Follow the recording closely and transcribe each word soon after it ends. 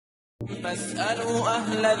فاسألوا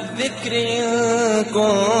أهل الذكر إن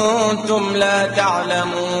كنتم لا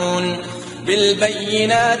تعلمون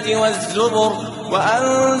بالبينات والزبر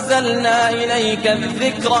وأنزلنا إليك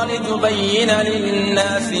الذكر لتبين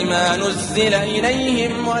للناس ما نزل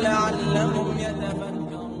إليهم ولعلهم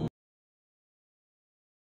يتفكرون.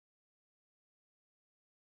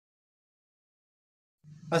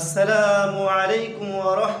 السلام عليكم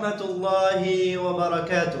ورحمة الله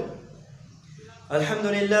وبركاته. الحمد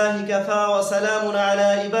لله كفى وسلام على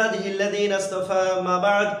عباده الذين اصطفى. ما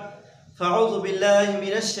بعد فأعوذ بالله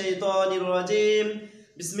من الشيطان الرجيم.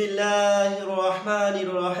 بسم الله الرحمن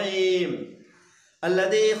الرحيم.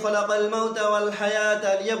 الذي خلق الموت والحياة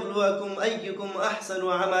ليبلوكم أيكم أحسن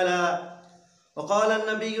عملا. وقال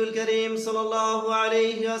النبي الكريم صلى الله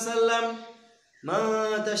عليه وسلم: من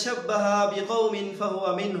تشبه بقوم فهو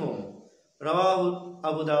منهم. رواه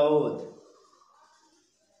أبو داود.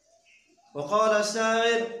 وقال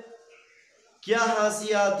الشاعر: क्या हंसी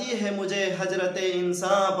आती है मुझे हजरत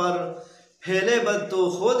इंसान पर, फेले बद्दू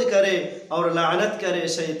खुद करे और लानत करे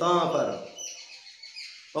शैतान पर।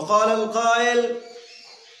 वक़ाल अलक़ाइल: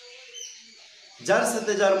 जार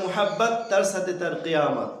साथे जार मुहब्बत तार साथे तार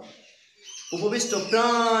कियामत। उपविष्ट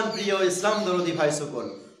प्राण प्रिय इस्लाम दरदी भाई सकल,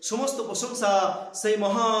 समस्त प्रशंसा সেই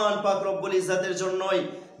মহান পাক রব্বুল ইজ্জাতের জন্যই,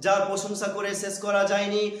 যার প্রশংসা করে শেষ করা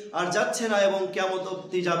যায়নি আর যাচ্ছে না এবং কিয়ামত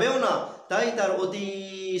অবধি যাবেও না, তাই তার অতি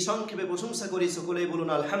সংক্ষেপে প্রশংসা করি। সকলেই বলুন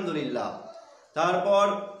আলহামদুলিল্লাহ। তারপর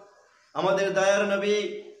আমাদের দয়ার নবী,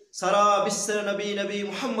 সারা বিশ্বের নবী, নবী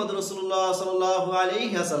মুহাম্মদ রাসূলুল্লাহ সাল্লাল্লাহু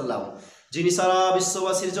আলাইহি ওয়াসাল্লাম, যিনি সারা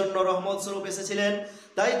বিশ্ববাসীর জন্য রহমত স্বরূপ এসেছিলেন,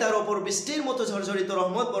 তাই তার ওপর বৃষ্টির মতো ঝরঝরিত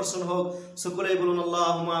রহমত বর্ষণ হোক। সকলেই বলুন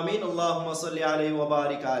আল্লাহুম্মা আমিন। আল্লাহুম্মা সাল্লি আলাইহি ওয়া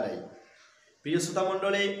বারিক আলাইহি। প্রিয় শ্রোতা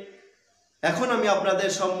মণ্ডলী, এখন আমি আপনাদের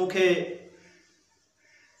সম্মুখে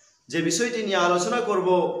যে বিষয়টি নিয়ে আলোচনা করব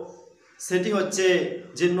সেটি হচ্ছে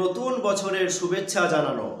যে নতুন বছরের শুভেচ্ছা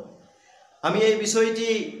জানানো। আমি এই বিষয়টি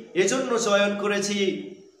এজন্য চয়ন করেছি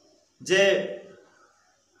যে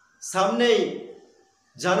সামনেই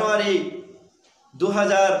জানুয়ারি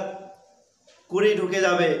 2020 ঢুকে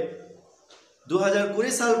যাবে,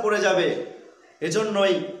 2020 সাল পড়ে যাবে।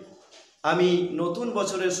 এজন্যই আমি নতুন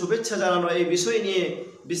বছরের শুভেচ্ছা জানানো এই বিষয় নিয়ে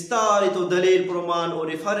বিস্তারিত দলিল, প্রমাণ ও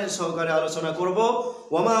রেফারেন্স সহকারে আলোচনা করব।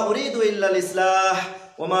 ওয়ামা উরিদু ইল্লাল ইসলাহ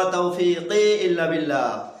ওয়ামা তাওফীকি ইল্লা বিল্লাহ।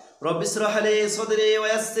 রব্বি ইশরাহ লি সাদরি ওয়া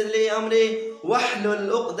ইয়াসসির লি আমরি ওয়াহলুল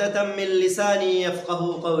উকদাতাম মিন লিসানি ইয়াফকাহু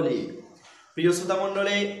কওলি। প্রিয় শ্রোতা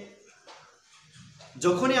মণ্ডলী,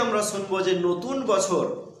 যখনই আমরা শুনবো যে নতুন বছর,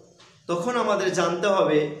 তখন আমাদের জানতে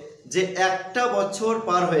হবে যে একটা বছর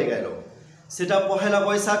পার হয়ে গেল। সেটা পহেলা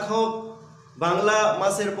বৈশাখ হোক, বাংলা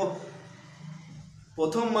মাসের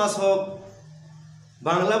প্রথম মাস হোক,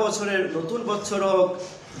 বাংলা বছরের নতুন বছর হোক,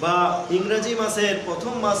 বা ইংরেজি মাসের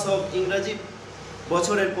প্রথম মাস হোক, ইংরেজি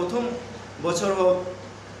বছরের প্রথম বছর হোক,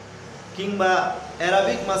 কিংবা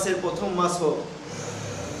অ্যারাবিক মাসের প্রথম মাস হোক,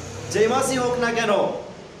 যেই মাসই হোক না কেন,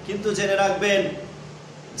 কিন্তু জেনে রাখবেন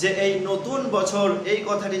যে এই নতুন বছর, এই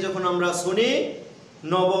কথাটি যখন আমরা শুনি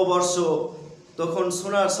নববর্ষ, তখন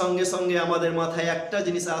শোনার সঙ্গে সঙ্গে আমাদের মাথায় একটা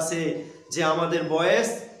জিনিস আসে যে আমাদের বয়স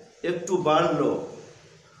একটু বাড়লো।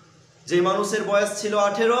 যে মানুষের বয়স ছিল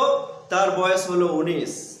 18, তার বয়স হলো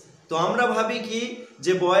 19। তো আমরা ভাবি কি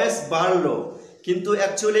যে বয়স বাড়লো, কিন্তু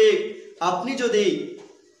অ্যাকচুয়ালি আপনি যদি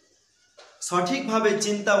সঠিকভাবে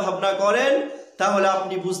চিন্তা ভাবনা করেন তাহলে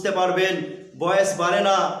আপনি বুঝতে পারবেন বয়স বাড়ে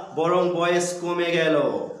না, বরং বয়স কমে গেল।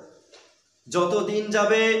 যত দিন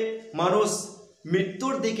যাবে মানুষ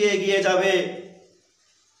মৃত্যুর দিকে এগিয়ে যাবে,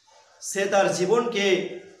 সে তার জীবনকে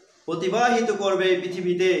অতিবাহিত করবে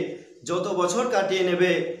পৃথিবীতে, যত বছর কাটিয়ে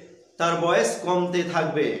নেবে তার বয়স কমতে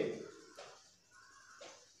থাকবে।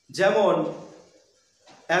 যেমন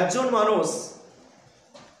একজন মানুষ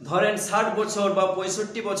ধরেন 60 বছর বা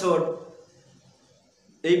 65 বছর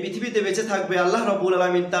এই পৃথিবীতে বেঁচে থাকবে, আল্লাহ রাব্বুল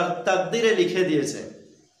আলামিন তার তাকদীরে লিখে দিয়েছেন,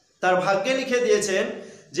 তার ভাগ্যে লিখে দিয়েছেন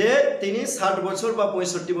যে তিনি 60 বছর বা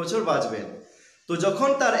 65 বছর বাঁচবেন। তো যখন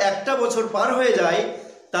তার একটা বছর পার হয়ে যায়,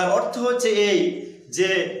 তার অর্থ হচ্ছে এই যে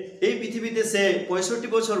এই পৃথিবীতে সে 65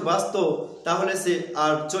 বছর বাঁচত, তাহলে সে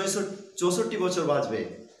আর 64 বছর বাঁচবে।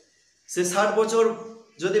 সে 60 বছর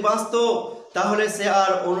যদি বাঁচত, তাহলে সে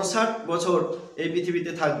আর 59 বছর এই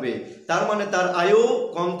পৃথিবীতে থাকবে। তার মানে তার আয়ু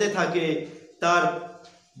কমতে থাকে, তার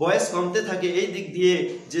বয়স কমতে থাকে, এই দিক দিয়ে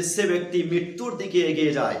যে সে ব্যক্তি মৃত্যুর দিকে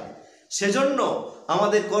এগিয়ে যায়। সেজন্য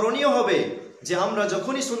আমাদের করণীয় হবে যে আমরা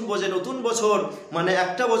যখনই শুনবো যে নতুন বছর মানে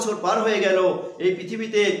একটা বছর পার হয়ে গেল, এই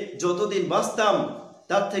পৃথিবীতে যতদিন বাঁচতাম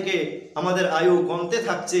তার থেকে আমাদের আয়ু কমতে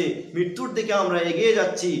থাকছে, মৃত্যুর দিকে আমরা এগিয়ে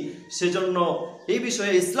যাচ্ছি, সেজন্য এই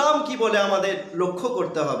বিষয়ে ইসলাম কি বলে আমাদের লক্ষ্য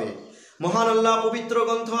করতে হবে। মহান আল্লাহ পবিত্র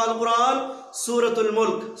গ্রন্থ আল কুরআন সূরাতুল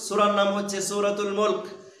মুলক, সূরার নাম হচ্ছে সূরাতুল মুলক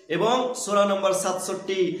এবং সূরা নম্বর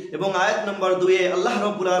 67 এবং আয়াত নম্বর 2 এ আল্লাহ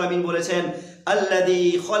রাব্বুল আলামিন বলেছেন আল্লাযী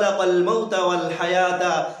খালাকাল মাউতা ওয়াল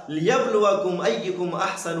হায়াতা লিয়াবলুয়াকুম আইয়ুকুম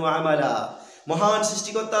আহসানু আমালা। মহান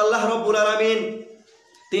সৃষ্টিকর্তা আল্লাহ রাব্বুল আলামিন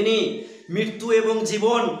তিনি মৃত্যু এবং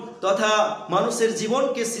জীবন তথা মানুষের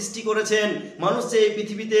জীবনকে সৃষ্টি করেছেন। মানুষ যে এই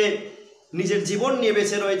পৃথিবীতে নিজের জীবন নিয়ে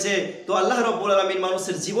বেঁচে রয়েছে, তো আল্লাহ রাব্বুল আলামিন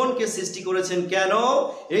মানুষের জীবনকে সৃষ্টি করেছেন কেন?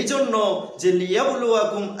 এই জন্য যে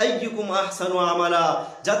লিয়াবলুয়াকুম আইয়ুকুম আহসানু আমালা,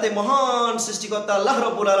 যাতে মহান সৃষ্টিকর্তা আল্লাহ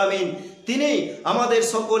রাব্বুল আলামিন তিনি আমাদের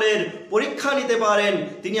সকলের পরীক্ষা নিতে পারেন,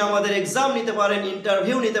 তিনি আমাদের এক্সাম নিতে পারেন,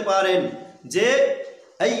 ইন্টারভিউ নিতে পারেন যে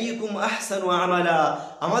আইয়ুকুম আহসানু আমালা,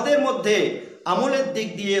 আমাদের মধ্যে আমলের দিক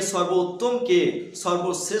দিয়ে সর্বোত্তম কে,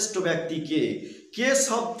 সর্বশ্রেষ্ঠ ব্যক্তি কে, কে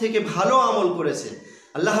সব থেকে ভালো আমল করেছে।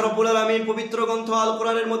 আল্লাহ রাব্বুল আলামিন পবিত্র গ্রন্থ আল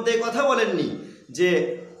কোরআনের মধ্যে কথা বলেননি যে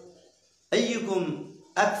আইয়ুকুম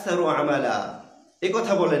আকসারু আমালা, এ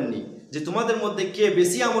কথা বলেননি যে তোমাদের মধ্যে কে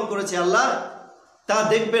বেশি আমল করেছে আল্লাহ তা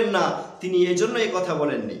দেখবেন না, তিনি এই জন্য এই কথা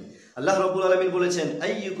বলেননি। আল্লাহ রাব্বুল আলামিন বলেছেন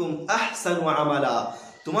আইয়ুকুম আহসানু আমালা,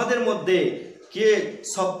 তোমাদের মধ্যে কে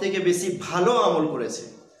সব থেকে বেশি ভালো আমল করেছে।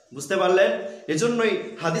 বুঝতে পারলেন? এজন্যই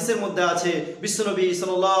হাদিসের মধ্যে আছে বিশ্বনবী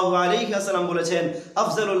সাল্লাল্লাহু আলাইহি ওয়াসাল্লাম বলেছেন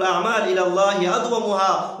আফজালুল আমাল ইলাল্লাহি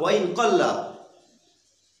আদওয়ামুহা ওয়া ইন কাল্লা।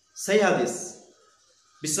 সেই হাদিস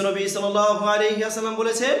বিশ্বনবী সাল্লাল্লাহু আলাইহি ওয়াসাল্লাম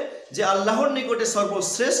বলেছেন যে আল্লাহর নিকটে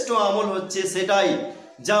সর্বশ্রেষ্ঠ আমল হচ্ছে সেটাই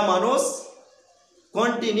যা মানুষ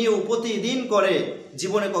কন্টিনিউ প্রতিদিন করে,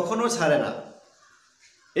 জীবনে কখনো ছাড়ে না।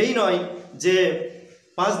 এই নয় যে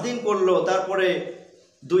 5 দিন করলো তারপরে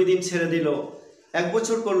 2 দিন ছেড়ে দিল, 1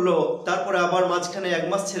 বছর করলো তারপরে আবার মাঝখানে 1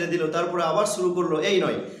 মাস ছেড়ে দিল, তারপরে আবার শুরু করলো, এই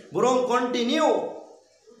নয়, বরং কন্টিনিউ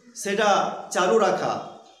সেটা চালু রাখা,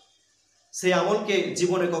 সেই আমলকে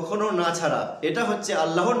জীবনে কখনো না ছাড়া, এটা হচ্ছে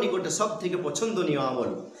আল্লাহর নিকটে সব থেকে পছন্দনীয় আমল।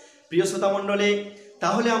 প্রিয় শ্রোতা মণ্ডলী,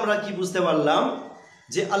 তাহলে আমরা কি বুঝতে পারলাম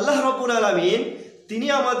যে আল্লাহ রাব্বুল আলামিন তিনি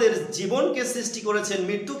আমাদের জীবনকে সৃষ্টি করেছেন,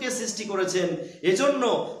 মৃত্যুকে সৃষ্টি করেছেন এজন্য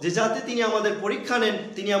যে যাতে তিনি আমাদের পরীক্ষা নেন,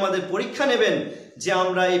 তিনি আমাদের পরীক্ষা নেবেন যে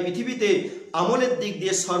আমরা এই পৃথিবীতে আমলের দিক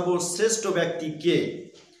দিয়ে সর্বশ্রেষ্ঠ ব্যক্তি কে।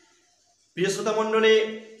 প্রিয় শ্রোতা মণ্ডলী,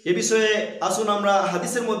 এ বিষয়ে আসুন আমরা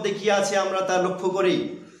হাদিসের মধ্যে কি আছে আমরা তা লক্ষ্য করি।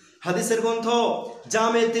 হাদিসের গ্রন্থ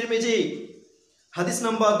জামে তিরমিজি হাদিস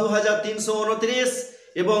নাম্বার 2329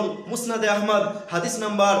 এবং মুসনাদে আহমদ হাদিস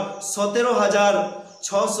নাম্বার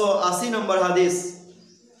 17680 নম্বর হাদিস।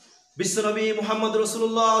 বিশ্বনবী মুহাম্মদ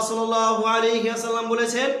রাসূলুল্লাহ সাল্লাল্লাহু আলাইহি ওয়াসাল্লাম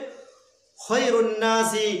বলেছেন খায়রুন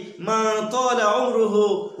নাসি মান তালা উমরুহু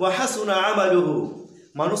ওয়া হাসুনা আমালুহু,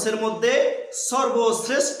 মানুষের মধ্যে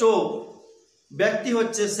সর্বশ্রেষ্ঠ ব্যক্তি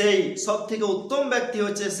হচ্ছে সেই, সব থেকে উত্তম ব্যক্তি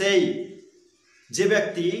হচ্ছে সেই যে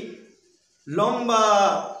ব্যক্তি লম্বা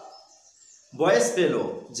বয়স পেল,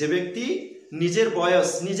 যে ব্যক্তি নিজের বয়স,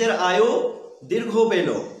 নিজের আয়ু দীর্ঘ পেল,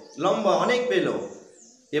 লম্বা অনেক পেল,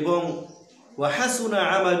 এবং ওয়া হাসুনা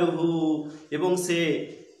আমালুহু, এবং সে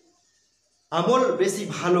আমল বেশি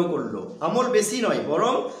ভালো করলো, আমল বেশি নয়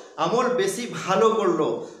বরং আমল বেশি ভালো করলো,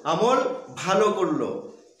 আমল ভালো করলো,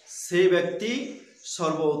 সেই ব্যক্তি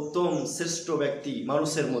সর্বোত্তম শ্রেষ্ঠ ব্যক্তি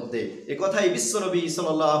মানুষের মধ্যে। এ কথাই বিশ্বনবী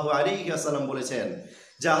সাল্লাল্লাহু আলাইহি ওয়াসাল্লাম বলেছেন,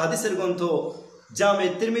 যা হাদিসের গ্রন্থ জামে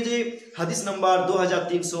তিরমিজি হাদিস নাম্বার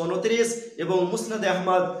 2329 এবং মুসনাদে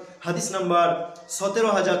আহমদ হাদিস নাম্বার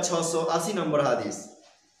 17680 নম্বর হাদিস।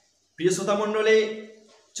 প্রিয় শ্রোতা মণ্ডলী,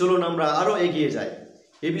 চলুন আমরা আরো এগিয়ে যাই।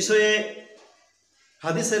 এ বিষয়ে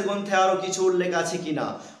হাদিসের গ্রন্থে আরো কিছু উল্লেখ আছে কিনা,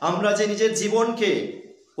 আমরা যে নিজের জীবনকে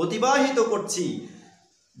অতিবাহিত করছি,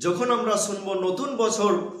 যখন আমরা শুনব নতুন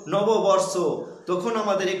বছর নববর্ষ, তখন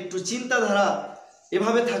আমাদের একটু চিন্তাধারা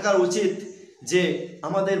এভাবে থাকা উচিত যে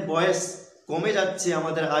আমাদের বয়স কমে যাচ্ছে,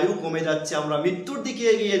 আমাদের আয়ু কমে যাচ্ছে, আমরা মৃত্যুর দিকে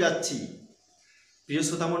এগিয়ে যাচ্ছি। প্রিয়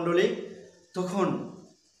শ্রোতা মণ্ডলী, তখন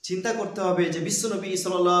চিন্তা করতে হবে যে বিশ্বনবী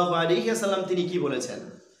সাল্লাল্লাহু আলাইহি ওয়াসাল্লাম তিনি কি বলেছেন।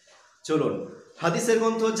 চলুন হাদিসের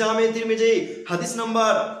গ্রন্থ জামে তিরমিজি হাদিস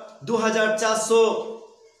নাম্বার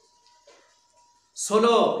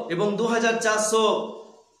 2416 এবং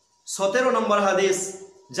 2417 নম্বর হাদিস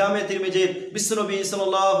জামে তিরমিজির বিশ্বনবী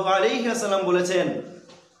সাল্লাল্লাহু আলাইহি ওয়াসাল্লাম বলেছেন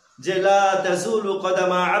যে লা তাজুলু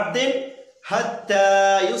কদামা আবদিন হাত্তা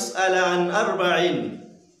ইউসআলা আন আরবাইন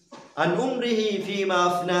আন উমরিহি ফিমা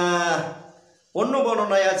আফনাহ। অন্য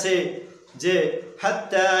বর্ণনায় আছে যে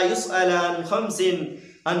হাত্তা ইউসআলা আন খামসিন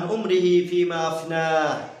আন উমরিহি ফিমা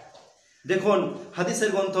আফনাহ। দেখুন হাদিসের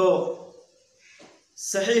গ্রন্থ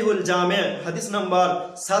সহিহুল জামে হাদিস নাম্বার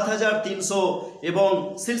 7300 এবং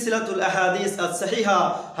সিলসিলাতুল আহাদিস আস-সহিহা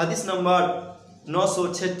হাদিস নাম্বার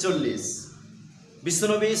 946।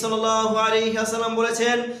 বিশ্বনবী সাল্লাল্লাহু আলাইহি ওয়াসাল্লাম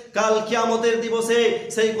বলেছেন, কাল কিয়ামতের দিবসে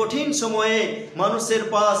সেই কঠিন সময়ে মানুষের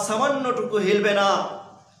পা সামান্যটুকু হিলবে না,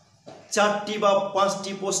 4টি বা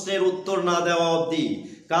 5টি প্রশ্নের উত্তর না দেওয়া অবধি।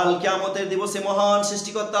 কাল কিয়ামতের দিবসে মহান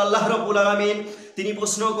সৃষ্টিকর্তা আল্লাহ রাব্বুল আলামিন তিনি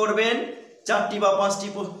প্রশ্ন করবেন 4টি বা 5টি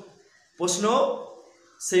প্রশ্ন।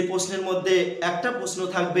 সেই প্রশ্নের মধ্যে একটা প্রশ্ন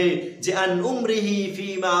থাকবে যে আন উমরিহি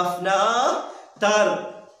ফিমা আফনা, তার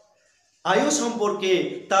আয়ু সম্পর্কে,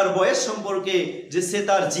 তার বয়স সম্পর্কে, যে সে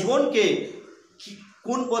তার জীবনকে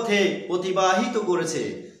কোন পথে অতিবাহিত করেছে,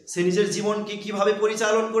 সে নিজের জীবনকে কিভাবে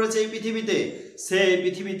পরিচালন করেছে এই পৃথিবীতে, সে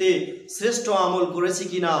পৃথিবীতে শ্রেষ্ঠ আমল করেছে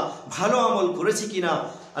কিনা, ভালো আমল করেছে কিনা,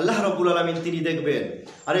 আল্লাহ রাব্বুল আলামিন তিনি দেখবেন।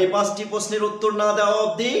 আর এই 5টি প্রশ্নের উত্তর না দেওয়া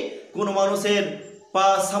অবধি কোনো মানুষের পা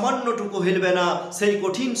সামান্যটুকু হিলবে না সেই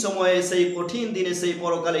কঠিন সময়ে, সেই কঠিন দিনে, সেই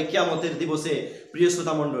পরকালে কিয়ামতের দিবসে। প্রিয়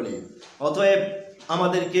শ্রোতা মণ্ডলী, অতএব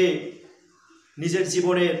আমাদেরকে নিজের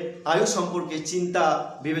জীবনের আয়ু সম্পর্কে চিন্তা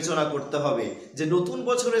বিবেচনা করতে হবে যে নতুন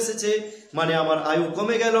বছর এসেছে মানে আমার আয়ু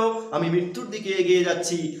কমে গেল, আমি মৃত্যুর দিকে এগিয়ে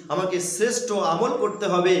যাচ্ছি, আমাকে শ্রেষ্ঠ আমল করতে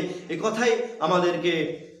হবে, এ কথাই আমাদেরকে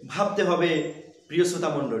ভাবতে হবে প্রিয় শ্রোতা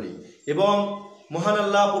মণ্ডলী। এবং মহান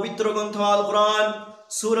আল্লাহ পবিত্র গ্রন্থ আল কোরআন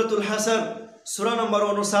সূরাতুল হাসর সূরা নম্বর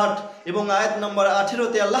 59 এবং আয়াত নম্বর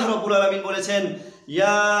 18-তে আল্লাহ রাব্বুল আলামিন বলেছেন,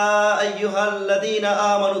 ইয়া আইয়ুহাল্লাযীনা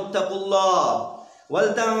আমানুত্তাকুল্লাহ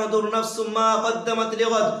ওয়ালতানজুর নাফসুম মা কদ্দামাত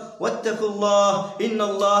লিগাদ ওয়াত্তাকুল্লাহ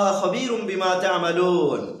ইন্নাল্লাহা খাবীরুম বিমা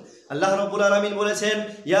তা'মালুন। আল্লাহ রাব্বুল আলামিন বলেছেন,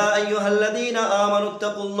 ইয়া আইয়ুহাল্লাযীনা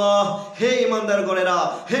আমানুত্তাকুল্লাহ, হে ঈমানদারগণেরা,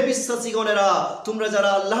 হে বিশ্বাসীগণেরা, তোমরা যারা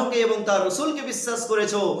আল্লাহকে এবং তার রাসূলকে বিশ্বাস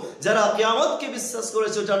করেছো, যারা কিয়ামতকে বিশ্বাস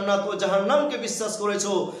করেছো, জান্নাত ও জাহান্নামকে বিশ্বাস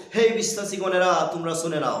করেছো, হে বিশ্বাসীগণেরা তোমরা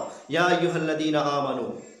শুনে নাও, ইয়া আইয়ুহাল্লাযীনা আমানু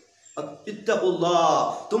ইত্তাকুল্লাহ,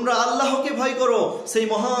 তোমরা আল্লাহকে ভয় করো, সেই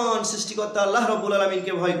মহান সৃষ্টিকর্তা আল্লাহ রাব্বুল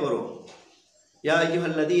আলামিনকে ভয় করো। ইয়া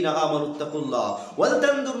আইয়ুহাল্লাযীনা আমানুত্তাকুল্লাহ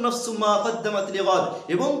ওয়ালতানজুর নাফসুম মা কদ্দামাত লিগাদ,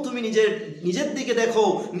 এবং তুমি নিজের দিকে দেখো,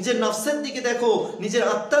 নিজের নফসের দিকে দেখো, নিজের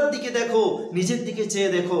আত্মার দিকে দেখো, নিজের দিকে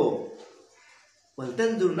চেয়ে দেখো।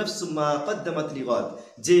 ওয়ালতানজুর নাফসুম মা কদ্দামাত লিগাদ,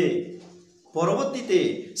 যে পরবর্তীতে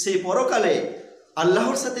সেই পরকালে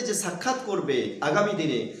আল্লাহর সাথে যে সাক্ষাৎ করবে আগামী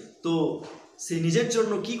দিনে, তো সে নিজের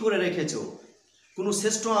জন্য কি করে রেখেছো, কোনো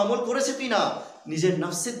শ্রেষ্ঠ আমল করেছে কিনা, নিজের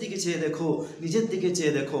নফসের দিকে চেয়ে দেখো, নিজের দিকে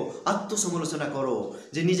চেয়ে দেখো, আত্মসমালোচনা করো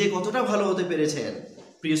যে নিজে কতটা ভালো হতে পেরেছেন।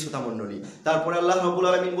 প্রিয় শ্রোতা মণ্ডলী, তারপরে আল্লাহ রাব্বুল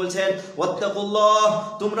আলামিন বলছেন, ওয়াত্তাকুল্লাহ,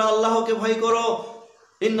 তোমরা আল্লাহকে ভয় করো,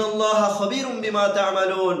 ইন্নাল্লাহা খাবীরুম বিমা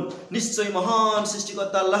তা'মালুন, নিশ্চয়ই মহান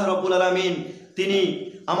সৃষ্টিকর্তা আল্লাহ রাব্বুল আলামিন তিনি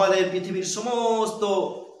আমাদের পৃথিবীর সমস্ত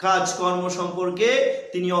কাজকর্ম সম্পর্কে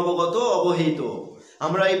তিনি অবগত, অবহিত।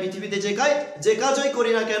 আমরা এই পৃথিবীতে যে কাজই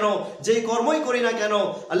করি না কেন, যেই কর্মই করি না কেন,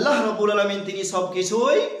 আল্লাহ রাব্বুল আলামিন তিনি সব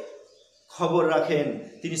কিছুই খবর রাখেন,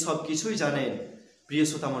 তিনি সব কিছুই জানেন। প্রিয়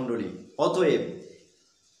শ্রোতা মণ্ডলী, অতএব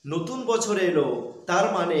নতুন বছর এলো, তার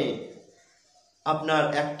মানে আপনার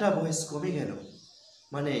একটা বয়স কমে গেল,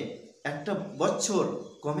 মানে একটা বছর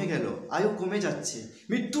কমে গেল, আয়ু কমে যাচ্ছে,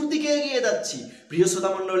 মৃত্যুর দিকে এগিয়ে যাচ্ছি। প্রিয় শ্রোতা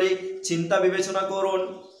মণ্ডলী, চিন্তা বিবেচনা করুন।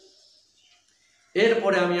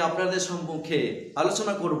 এরপরে আমি আপনাদের সম্মুখে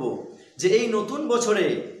আলোচনা করব যে এই নতুন বছরে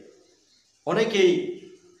অনেকেই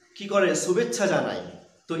কি করে, শুভেচ্ছা জানায়।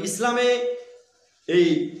 তো ইসলামে এই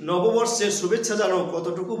নববর্ষের শুভেচ্ছা জানানো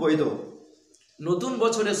কতটুকু বৈধ, নতুন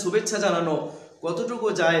বছরের শুভেচ্ছা জানানো কতটুকু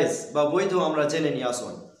জায়েজ বা বৈধ, আমরা জেনে নিয়ে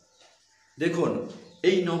আসুন। দেখুন,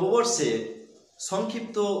 এই নববর্ষে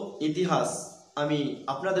সংক্ষিপ্ত ইতিহাস আমি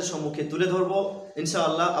আপনাদের সম্মুখে তুলে ধরব,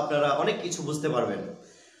 ইনশাআল্লাহ আপনারা অনেক কিছু বুঝতে পারবেন।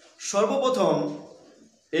 সর্বপ্রথম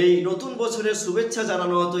এই নতুন বছরের শুভেচ্ছা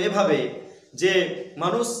জানানো হতো এভাবে যে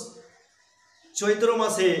মানুষ চৈত্র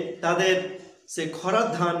মাসে তাদের সে খরার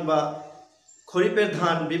ধান বা খরিফের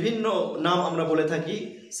ধান, বিভিন্ন নাম আমরা বলে থাকি,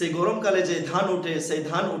 সেই গরমকালে যে ধান উঠে, সেই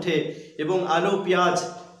ধান উঠে এবং আলু, পেঁয়াজ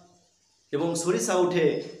এবং সরিষা উঠে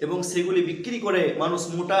এবং সেগুলি বিক্রি করে মানুষ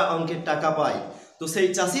মোটা অঙ্কের টাকা পায়। তো সেই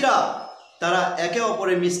চাষিরা তারা একে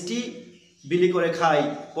অপরে মিষ্টি বিলি করে খায়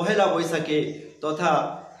পহেলা বৈশাখে তথা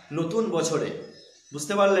নতুন বছরে।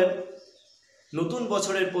 বুঝতে পারলেন, নতুন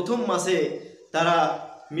বছরের প্রথম মাসে তারা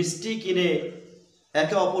মিষ্টি কিনে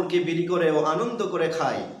একে অপরকে বিলি করে ও আনন্দ করে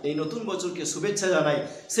খায়, এই নতুন বছরকে শুভেচ্ছা জানায়।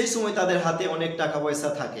 সেই সময় তাদের হাতে অনেক টাকা পয়সা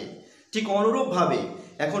থাকে। ঠিক অনুরূপভাবে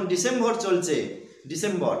এখন ডিসেম্বর চলছে,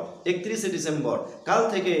 ডিসেম্বর 31শে ডিসেম্বর,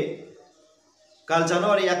 কাল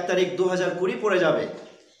জানুয়ারি 1 তারিখ 2020 পড়ে যাবে।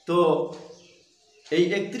 তো এই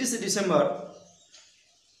 31শে ডিসেম্বর,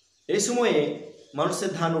 এই সময়ে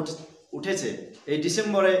মানুষের ধান উঠেছে, এই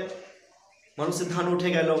ডিসেম্বরে মানুষের ধান উঠে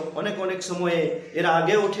গেল, অনেক সময়ে এর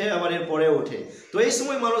আগে ওঠে আবার এর পরে ওঠে। তো এই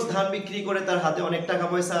সময় মানুষ ধান বিক্রি করে তার হাতে অনেক টাকা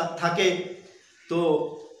পয়সা থাকে, তো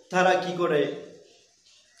তারা কি করে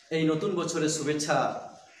এই নতুন বছরের শুভেচ্ছা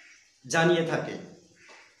জানিয়ে থাকে।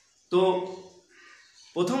 তো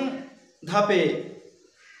প্রথম ধাপে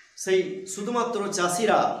সেই শুধুমাত্র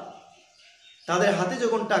চাষিরা তাদের হাতে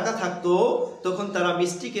যখন টাকা থাকতো তখন তারা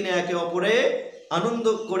মিষ্টি কিনে একে অপরে আনন্দ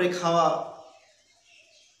করে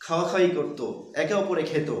খাওয়াখাওয়ি করত, একে অপরে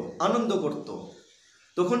খেত, আনন্দ করত।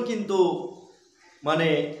 তখন কিন্তু মানে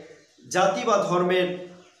জাতি বা ধর্মের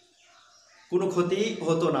কোনো ক্ষতি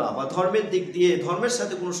হতো না, বা ধর্মের দিক দিয়ে ধর্মের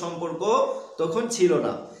সাথে কোনো সম্পর্ক তখন ছিল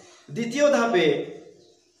না। দ্বিতীয় ধাপে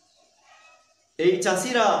এই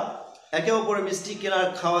চাষিরা একে অপরে মিষ্টি কেনার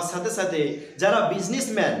খাওয়ার সাথে সাথে যারা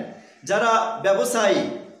বিজনেসম্যান, যারা ব্যবসায়ী,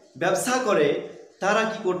 ব্যবসা করে, তারা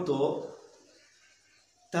কি করত,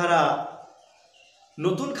 তারা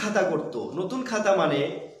নতুন খাতা করত। নতুন খাতা মানে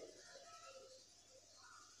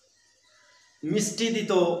মিষ্টি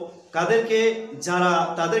দিত কাদেরকে, যারা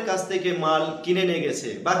তাদের কাছ থেকে মাল কিনে নিয়ে গেছে,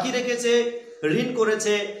 বাকি রেখেছে, ঋণ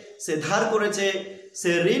করেছে, সে ধার করেছে,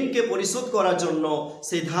 সে ঋণকে পরিশোধ করার জন্য,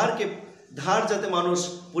 সেই ধার যাতে মানুষ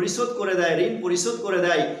পরিশোধ করে দেয়, ঋণ পরিশোধ করে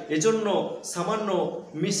দেয়, এজন্য সামান্য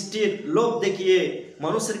মিষ্টির লোভ দেখিয়ে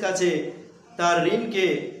মানুষের কাছে তার ঋণকে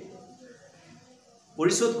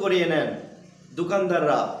পরিশোধ করিয়ে নেন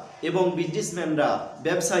দোকানদাররা এবং বিজনেসম্যানরা,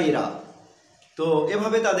 ব্যবসায়ীরা। তো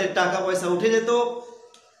এভাবে তাদের টাকা পয়সা উঠে যেত।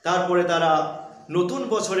 তারপরে তারা নতুন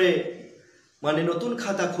বছরে মানে নতুন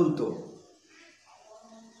খাতা খুলত,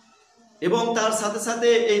 এবং তার সাথে সাথে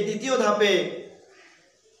এই দ্বিতীয় ধাপে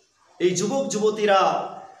এই যুবক যুবতীরা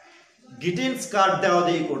গ্রিটিংস কার্ড দেওয়া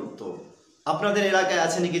দিয়ে করত। আপনাদের এলাকায়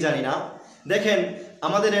আছে নাকি জানি না, দেখেন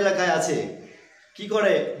আমাদের এলাকায় আছে। কি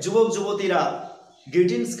করে যুবক যুবতীরা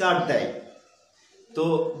গ্রিটিংস কার্ড দেয়, তো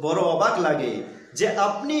বড় অবাক লাগে যে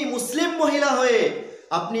আপনি মুসলিম মহিলা হয়ে,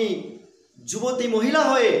 আপনি যুবতী মহিলা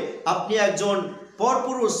হয়ে, আপনি একজন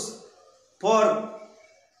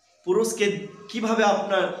পুরুষকে কিভাবে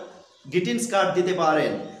আপনার গ্রিটিংস কার্ড দিতে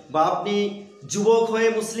পারেন, বা আপনি যুবক হয়ে,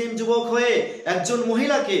 মুসলিম যুবক হয়ে একজন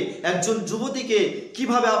মহিলাকে, একজন যুবতীকে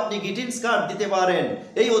কিভাবে আপনি গ্রিটিংস কার্ড দিতে পারেন?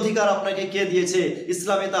 এই অধিকার আপনাকে কে দিয়েছে?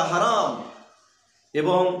 ইসলামে তা হারাম।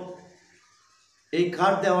 এবং এই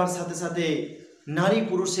কার্ড দেওয়ার সাথে সাথে নারী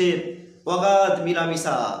পুরুষের অগাধ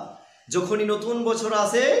মিলামিশা। যখনই নতুন বছর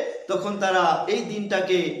আসে তখন তারা এই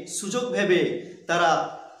দিনটাকে সুযোগ ভেবে তারা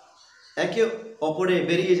একে অপরে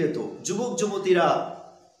বেরিয়ে যেত। যুবক যুবতীরা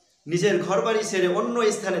নিজের ঘরবাড়ি ছেড়ে অন্য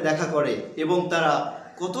স্থানে দেখা করে, এবং তারা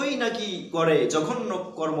কতই নাকি করে জঘন্য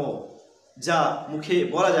কর্ম, যা মুখে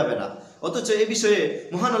বলা যাবে না। অথচ এ বিষয়ে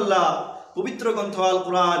মহান আল্লাহ পবিত্র গ্রন্থ আল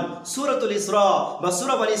কোরআন সূরাতুল ইসরা বা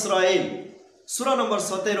সূরা বনী ইসরাঈল সূরা নম্বর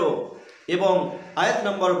 17 এবং আয়াত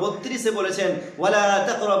নম্বর 32-এ বলেছেন, ওয়ালা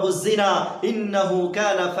তাকরাবুজ জিনা ইন্নাহু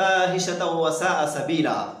কানা ফাহিশাতাও ওয়া সাআ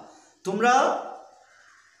সাবিলা। তোমরা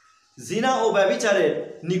জিনা ও ব্যভিচারের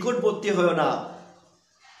নিকটবর্তী হও না।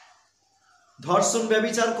 ধর্ষণ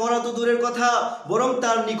ব্যভিচার করা তো দূরের কথা, বরং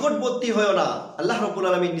তার নিকটবর্তী হও না। আল্লাহ রাব্বুল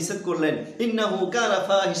আলামিন নিষেধ করলেন, ইন্নাহু কানা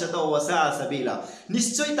ফাহিশাতাও ওয়া সাআ সাবিলা,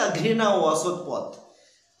 নিশ্চয়ই তা ঘৃণা ও অসৎ পথ।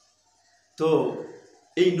 তো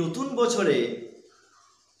এই নতুন বছরে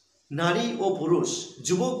নারী ও পুরুষ,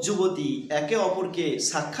 যুবক যুবতী একে অপরকে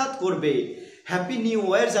সাক্ষাৎ করবে, হ্যাপি নিউ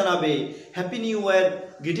ইয়ার জানাবে, happy new year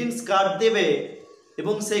greetings card দেবে,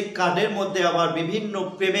 এবং সেই কার্ডের মধ্যে আবার বিভিন্ন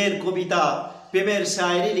প্রেমের কবিতা, প্রেমের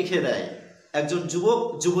শায়রি লিখে দেয় একজন যুবক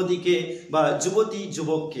যুবতীকে বা যুবতী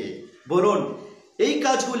যুবককে। বলুন, এই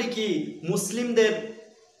কাজগুলি কি মুসলিম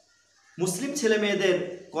ছেলে মেয়েদের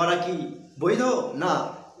করা কি বৈধ? না,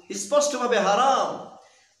 স্পষ্টভাবে হারাম।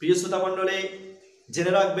 প্রিয় শ্রোতা মণ্ডলী,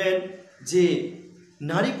 জেনে রাখবেন যে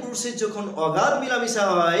নারী পুরুষের যখন অগাধ মিলামিশা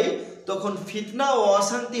হয় তখন ফিতনা ও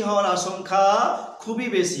অশান্তি হওয়ার আশঙ্কা খুবই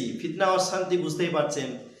বেশি। ফিতনা অশান্তি বুঝতেই পারছেন,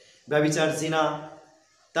 ব্যভিচার, জিনা।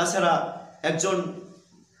 তাছাড়া একজন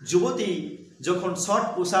যুবতী যখন শর্ট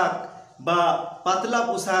পোশাক বা পাতলা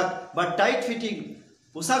পোশাক বা টাইট ফিটিং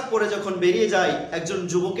পোশাক পরে যখন বেরিয়ে যায় একজন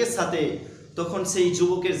যুবকের সাথে, তখন সেই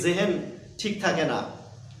যুবকের জেহেন ঠিক থাকে না,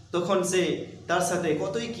 তখন সে তার সাথে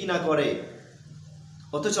কতই কি না করে।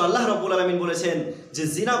 অথচ আল্লাহ রাব্বুল আলামিন বলেছেন যে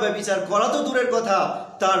জিনা ব্যভিচার করা তো দূরের কথা,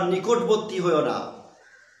 তার নিকটবর্তী হও না।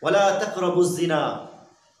 ওয়ালা তাকরাবুজ জিনা,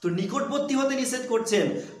 তো নিকটবর্তী হতে নিষেধ করছেন।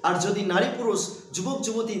 আর যদি নারী পুরুষ, যুবক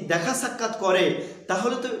যুবতী দেখা সাক্ষাৎ করে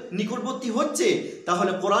তাহলে তো নিকটবর্তী হচ্ছে,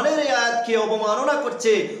 তাহলে কোরআনের এই আয়াতকে অবমাননা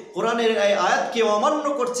করছে, কোরআনের এই আয়াতকে অমান্য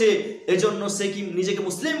করছে। এজন্য সে কি নিজেকে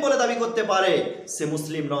মুসলিম বলে দাবি করতে পারে? সে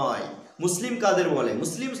মুসলিম নয়। মুসলিম কাদের বলে?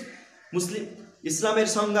 মুসলিম ইসলামের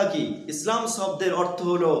সংজ্ঞা কি? ইসলাম শব্দের অর্থ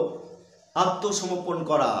হলো আত্মসমর্পণ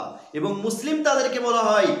করা, এবং মুসলিম তাদেরকে বলা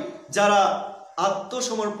হয় যারা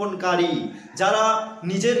আত্মসমর্পণকারী, যারা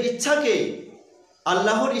নিজের ইচ্ছাকে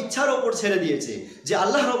আল্লাহর ইচ্ছার ওপর ছেড়ে দিয়েছে। যে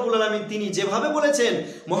আল্লাহ রাব্বুল আলামিন তিনি যেভাবে বলেছেন,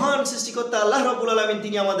 মহান সৃষ্টিকর্তা আল্লাহ রাব্বুল আলামিন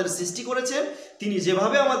তিনি আমাদের সৃষ্টি করেছেন, তিনি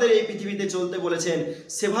যেভাবে আমাদের এই পৃথিবীতে চলতে বলেছেন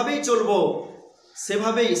সেভাবেই চলবো,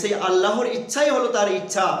 সেভাবেই সেই আল্লাহর ইচ্ছাই হলো তার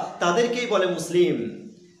ইচ্ছা, তাদেরকেই বলে মুসলিম।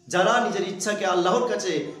 যারা নিজের ইচ্ছাকে আল্লাহর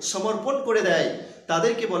কাছে সমর্পণ করে দেয়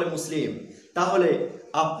তাদেরকে বলে মুসলিম। তাহলে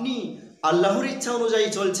আপনি আল্লাহর ইচ্ছা অনুযায়ী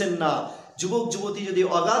চলছেন না, যুবক যুবতী যদি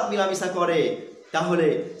অগাধ মিলামিশা করে তাহলে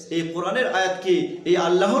এই কোরআনের আয়াতকে, এই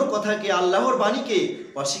আল্লাহর কথাকে, আল্লাহর বাণীকে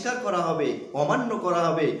অস্বীকার করা হবে, অমান্য করা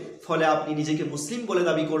হবে। ফলে আপনি নিজেকে মুসলিম বলে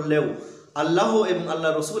দাবি করলেও আল্লাহ এবং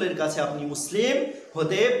আল্লাহ রসুলের কাছে আপনি মুসলিম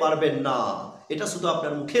হতে পারবেন না। এটা শুধু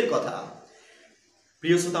আপনার মুখের কথা।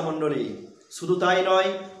 প্রিয় শ্রোতা মণ্ডলী, শুধু তাই নয়,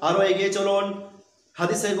 আরো এগিয়ে চলুন।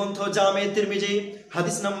 হাদিসের গ্রন্থ জামে তিরমিজি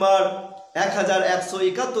হাদিস নাম্বার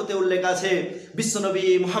 1171 উল্লেখ আছে, বিশ্বনবী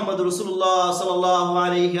মুহাম্মদ রাসূলুল্লাহ সাল্লাল্লাহু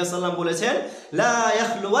আলাইহি ওয়াসাল্লাম বলেছেন, লা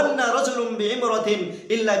ইয়াখলুওয়ান্না রাজুলুম বিইমরাতিন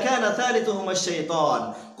ইল্লা কানা থালিথুহুমা শাইতান।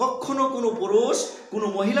 কখনো কোনো পুরুষ কোনো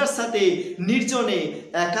মহিলার সাথে নির্জনে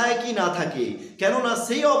একাকী না থাকে, কেননা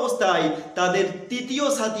সেই অবস্থায় তাদের তৃতীয়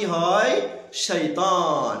সাথী হয়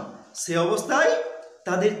শয়তান। সেই অবস্থায়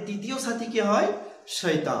তাদের তৃতীয় সাথী কি হয়?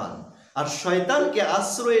 শয়তান। আর শয়তানকে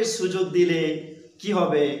আশ্রয়ের সুযোগ দিলে কি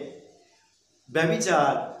হবে?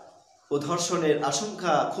 ব্যভিচার ও ধর্ষণের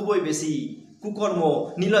আশঙ্কা খুবই বেশি, কুকর্ম,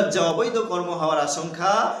 নির্লজ্জা, অবৈধ কর্ম হওয়ার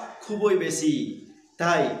আশঙ্কা খুবই বেশি।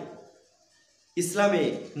 তাই ইসলামে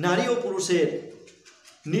নারী ও পুরুষের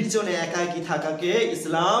নির্জনে একাকী থাকাকে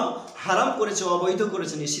ইসলাম হারাম করেছে, অবৈধ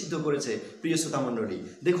করেছে, নিষিদ্ধ করেছে। প্রিয় শ্রোতা মণ্ডলী,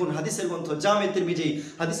 দেখুন হাদিসের গ্রন্থ জামে তিরমিজি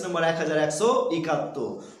হাদিস নম্বর 1171।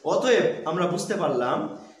 অতএব আমরা বুঝতে পারলাম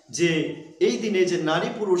যে এই দিনে যে নারী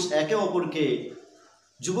পুরুষ একে অপরকে,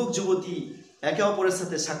 যুবক যুবতী একে অপরের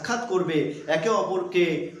সাথে সাক্ষাৎ করবে, একে অপরকে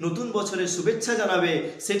নতুন বছরের শুভেচ্ছা জানাবে,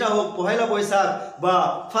 সেটা হোক পহেলা বৈশাখ বা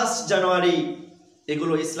 1 জানুয়ারি,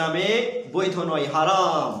 এগুলো ইসলামে বৈধ নয়,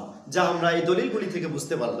 হারাম, যা আমরা এই দলিলগুলি থেকে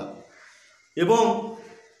বুঝতে পারলাম। এবং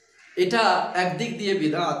এটা একদিক দিয়ে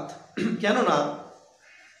বিদআত, কেননা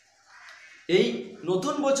এই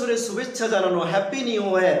নতুন বছরের শুভেচ্ছা জানানো, হ্যাপি নিউ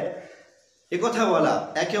ইয়ার, একথা বলা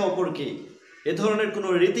একে অপরকে, এ ধরনের কোনো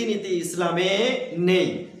রীতিনীতি ইসলামে নেই।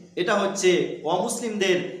 এটা হচ্ছে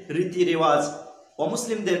অমুসলিমদের রীতি রেওয়াজ,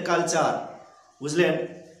 অমুসলিমদের কালচার, বুঝলেন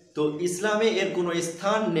তো? ইসলামে এর কোনো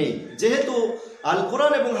স্থান নেই। যেহেতু আল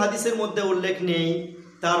কোরআন এবং হাদিসের মধ্যে উল্লেখ নেই,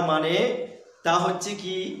 তার মানে তা হচ্ছে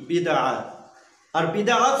কি? বিদআত। আর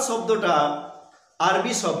বিদআত শব্দটা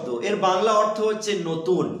আরবি শব্দ, এর বাংলা অর্থ হচ্ছে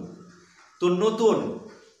নতুন। তো নতুন,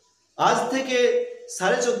 আজ থেকে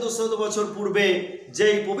 1450 বছর পূর্বে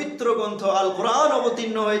যেই পবিত্র গ্রন্থ আল কোরআন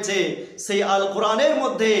অবতীর্ণ হয়েছে, সেই আল কোরআনের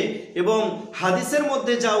মধ্যে এবং হাদিসের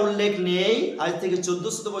মধ্যে যা উল্লেখ নেই, আজ থেকে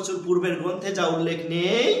 1400 বছর পূর্বের গ্রন্থে যা উল্লেখ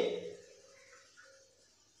নেই,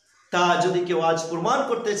 তা যদি কেউ আজ প্রমাণ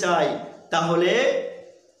করতে চায় তাহলে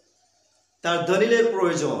তার দলিলের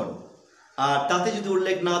প্রয়োজন। আর তাতে যদি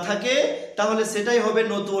উল্লেখ না থাকে তাহলে সেটাই হবে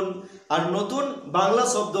নতুন। আর নতুন বাংলা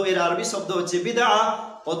শব্দ, এর আরবি শব্দ হচ্ছে বিদআ।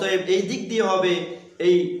 অতএব এই দিক দিয়ে হবে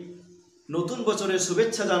এই নতুন বছরের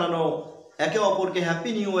শুভেচ্ছা জানানো, একে অপরকে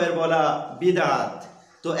হ্যাপি নিউ ইয়ার বলা বিদআত।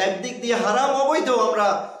 তো একদিক দিয়ে হারাম, অবৈধ আমরা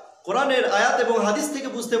কোরআনের আয়াত এবং হাদিস থেকে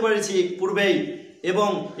বুঝতে পেরেছি পূর্বেই, এবং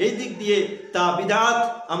এই দিক দিয়ে তা বিদআত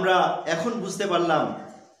আমরা এখন বুঝতে পারলাম।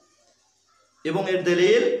 এবং এর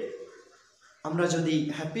দলিল, আমরা যদি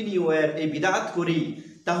হ্যাপি নিউ ইয়ার এই বিদআত করি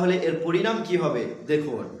তাহলে এর পরিণাম কি হবে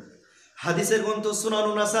দেখুন। হাদিসের গ্রন্থ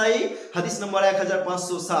সুনানুন নাসাই হাদিস নম্বর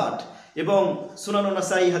 1560 এবং সুনানুন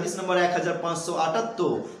নাসাই হাদিস নম্বর 1578,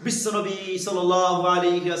 বিশ্বনবী সাল্লাল্লাহু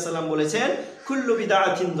আলাইহি ওয়াসাল্লাম বলেছেন, কুল্লু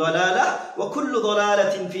বিদআতিন দালালাহ ওয়া কুল্লু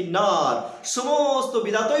দালালাতিন ফিন্নার। সমস্ত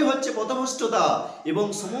বিদআতই হচ্ছে পথভ্রষ্টতা এবং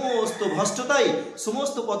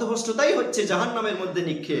সমস্ত পথভ্রষ্টতাই হচ্ছে জাহান্নামের মধ্যে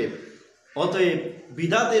নিক্ষেপ। অতএব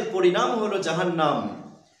বিদআতের পরিণাম হলো জাহান্নাম।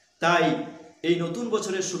 তাই এই নতুন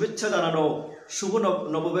বছরের শুভেচ্ছা জানানো, শুভ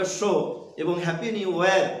নববর্ষ এবং হ্যাপি নিউ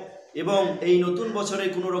ইয়ার, এবং এই নতুন বছরে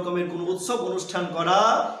কোনো রকমের কোনো উৎসব অনুষ্ঠান করা,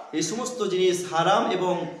 এই সমস্ত জিনিস হারাম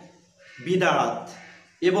এবং বিদআত,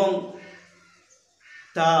 এবং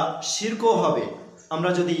তা শিরকও হবে।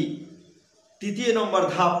 আমরা যদি তৃতীয় নম্বর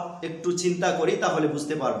ধাপ একটু চিন্তা করি তাহলে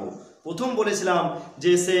বুঝতে পারবো। প্রথম বলেছিলাম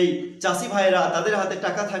যে সেই চাষি ভাইরা, তাদের হাতে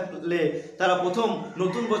টাকা থাকলে তারা প্রথম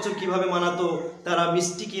নতুন বছর কিভাবে মানাতো, তারা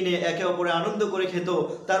মিষ্টি কিনে একে অপরে আনন্দ করে খেত।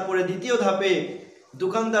 তারপরে দ্বিতীয় ধাপে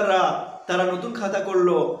দোকানদাররা তারা নতুন খাতা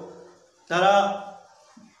করলো, তারা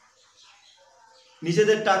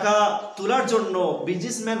নিজেদের টাকা তোলার জন্য,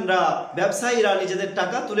 বিজনেসম্যানরা, ব্যবসায়ীরা নিজেদের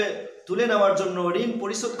টাকা তুলে নেওয়ার জন্য, ঋণ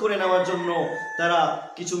পরিশোধ করে নেওয়ার জন্য তারা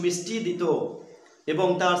কিছু মিষ্টি দিত, এবং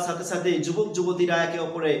তার সাথে সাথে যুবক যুবতীরা একে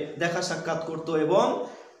অপরে দেখা সাক্ষাৎ করত এবং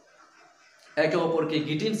একে অপরকে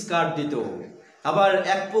গ্রিটিংস কার্ড দিত। আবার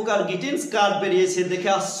এক প্রকার গ্রিটিংস কার্ড বেরিয়েছে, দেখে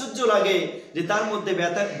আশ্চর্য লাগে যে তার মধ্যে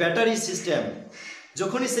ব্যাটারি সিস্টেম।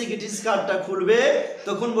 যখনই সেই গ্রিটিংস কার্ডটা খুলবে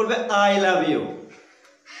তখন বলবে আই লাভ ইউ,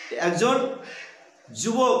 একজন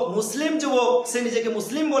যুবক, মুসলিম যুবক, সে নিজেকে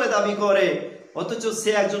মুসলিম বলে দাবি করে, অথচ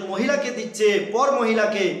সে একজন মহিলাকে দিচ্ছে, পর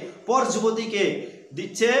মহিলাকে, পর যুবতীকে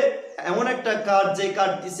দিচ্ছে এমন একটা কার্ড, যে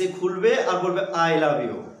কার্ডটি সে খুলবে আর বলবে আই লাভ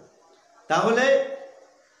ইউ। তাহলে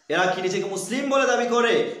এরা কি নিজেকে মুসলিম বলে দাবি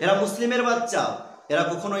করে? এরা মুসলিমের বাচ্চা, এরা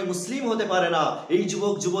কখনোই মুসলিম হতে পারে না। এই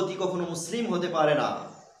যুবক যুবতী কখনো মুসলিম হতে পারে না।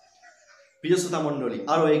 প্রিয় শ্রোতা মণ্ডলী,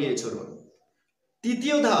 আরো এগিয়ে চলুন।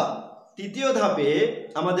 তৃতীয় ধাপে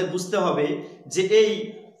আমাদের বুঝতে হবে যে এই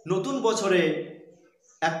নতুন বছরে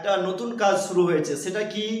একটা নতুন কাজ শুরু হয়েছে। সেটা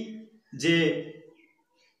কি? যে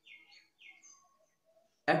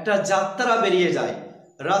একটা যাত্রা বেরিয়ে যায়।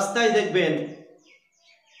 রাস্তায় দেখবেন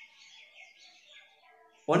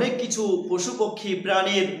অনেক কিছু পশু পক্ষী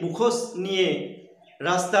প্রাণীর মুখোশ নিয়ে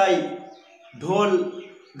রাস্তায় ঢোল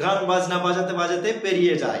গান বাজনা বাজাতে বাজাতে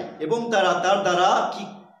পেরিয়ে যায়, এবং তারা তার দ্বারা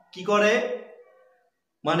কি করে,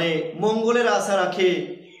 মানে মঙ্গলের আশা রাখে,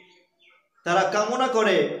 তারা কামনা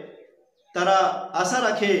করে, তারা আশা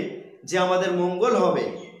রাখে যে আমাদের মঙ্গল হবে,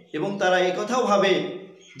 এবং তারা এই কথাও ভাবে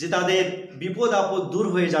যে তাদের বিপদ আপদ দূর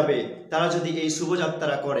হয়ে যাবে তারা যদি এই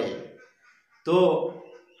শুভযাত্রা করে। তো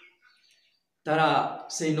তারা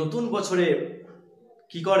সেই নতুন বছরে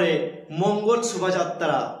কি করে, মঙ্গল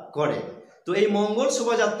শোভাযাত্রা করে। তো এই মঙ্গল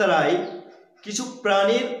শোভাযাত্রায় কিছু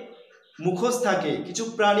প্রাণীর মুখোশ থাকে, কিছু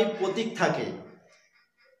প্রাণীর প্রতীক থাকে,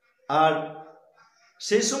 আর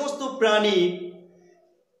সেই সমস্ত প্রাণী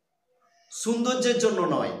সৌন্দর্যের জন্য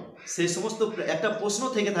নয়। সেই সমস্ত একটা প্রশ্ন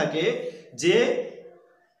থেকে থাকে যে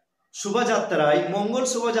শোভাযাত্রায়, মঙ্গল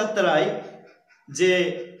শোভাযাত্রায়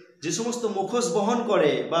যে সমস্ত মুখোশ বহন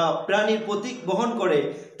করে বা প্রাণীর প্রতীক বহন করে,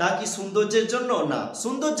 তা কি সৌন্দর্যের জন্য? না,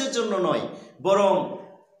 সৌন্দর্যের জন্য নয়, বরং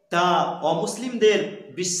তা অমুসলিমদের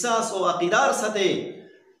বিশ্বাস ও আকীদার সাথে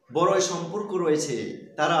বড়ই সম্পর্ক রয়েছে।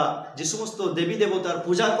 তারা যে সমস্ত দেবী দেবতার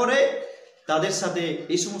পূজা করে, তাদের সাথে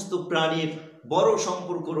এই সমস্ত প্রাণীর বড়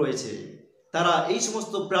সম্পর্ক রয়েছে। তারা এই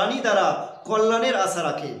সমস্ত প্রাণী দ্বারা কল্যাণের আশা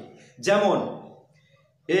রাখে। যেমন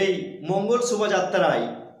এই মঙ্গল শোভাযাত্রায়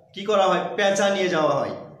কি করা হয়, পেঁচা নিয়ে যাওয়া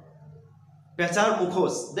হয়, পেঁচার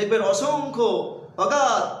মুখোশ দেখবেন, অসংখ্য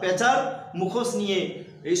অগাধ পেঁচার মুখোশ নিয়ে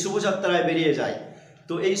এই শোভাযাত্রায় বেরিয়ে যায়।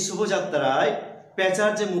 তো এই শোভাযাত্রায় পেঁচার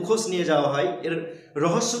যে মুখোশ নিয়ে যাওয়া হয়, এর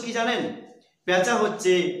রহস্য কি জানেন? পেঁচা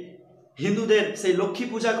হচ্ছে হিন্দুদের সেই লক্ষ্মী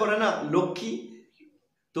পূজা করে না, লক্ষ্মী,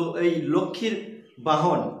 তো এই লক্ষ্মীর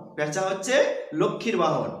বাহন, পেঁচা হচ্ছে লক্ষ্মীর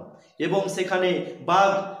বাহন, এবং সেখানে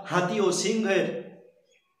বাঘ, হাতি ও সিংহের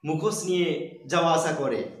মুখোশ নিয়ে যাওয়া আসা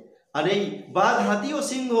করে। আর এই বাঘ, হাতি ও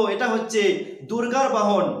সিংহ এটা হচ্ছে দুর্গার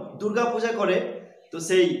বাহন, দুর্গা পূজা করে, তো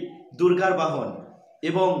সেই দুর্গার বাহন।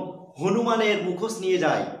 এবং হনুমানের মুখোশ নিয়ে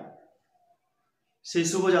যায় সেই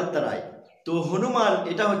শুভযাত্রায়। তো হনুমান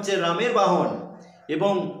এটা হচ্ছে রামের বাহন,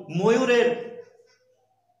 এবং ময়ূরের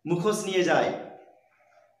মুখোশ নিয়ে যায়,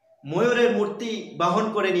 ময়ূরের মূর্তি বাহন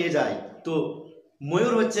করে নিয়ে যায়। তো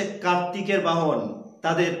ময়ূর হচ্ছে কার্তিকের বাহন,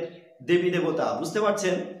 তাদের দেবী দেবতা, বুঝতে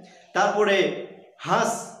পারছেন? তারপরে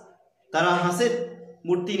হাঁস, তারা হাঁসের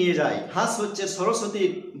মূর্তি নিয়ে যায়, হাঁস হচ্ছে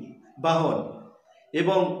সরস্বতীর বাহন।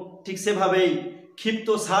 এবং ঠিক সেভাবেই ক্ষিপ্ত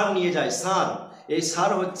ষাঁড় নিয়ে যায়, ষাঁড়, এই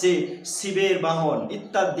ষাঁড় হচ্ছে শিবের বাহন,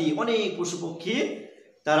 ইত্যাদি অনেক পশু পক্ষীর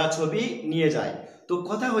তারা ছবি নিয়ে যায়। তো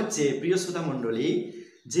কথা হচ্ছে প্রিয় শ্রোতা মণ্ডলী,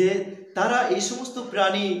 যে তারা এই সমস্ত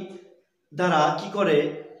প্রাণী দ্বারা কি করে,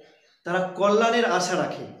 তারা কল্যাণের আশা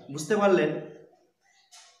রাখে। বুঝতে পারলেন?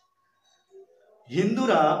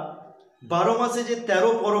 হিন্দুরা 12 মাসে যে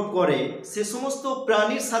 13 পরব করে, সে সমস্ত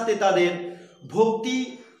প্রাণীর সাথে তাদের ভক্তি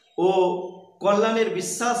ও কল্যাণের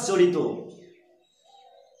বিশ্বাস জড়িত।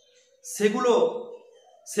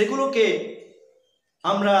 সেগুলোকে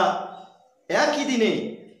আমরা একই দিনে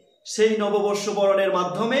সেই নববর্ষ বরণের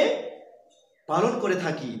মাধ্যমে পালন করে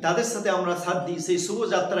থাকি, তাদের সাথে আমরা সাথ দিই, সেই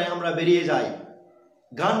শুভযাত্রায় আমরা বেরিয়ে যাই।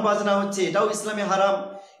 গান বাজনা হচ্ছে, এটাও ইসলামে হারাম,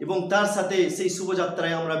 এবং তার সাথে সেই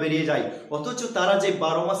শুভযাত্রায় আমরা বেরিয়ে যাই। অথচ তারা যে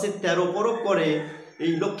 12 মাসে 13 পরব করে,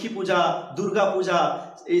 এই লক্ষ্মী পূজা, দুর্গা পূজা,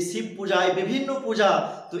 এই শিব পূজা, এই বিভিন্ন পূজা,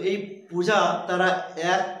 তো এই পূজা তারা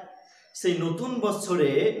সেই নতুন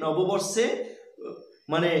বৎসরে, নববর্ষে,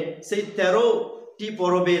 মানে সেই 13টি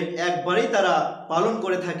পরবের একবারেই তারা পালন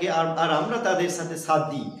করে থাকে, আর আমরা তাদের সাথে সাথ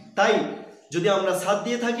দিই। তাই যদি আমরা সাথ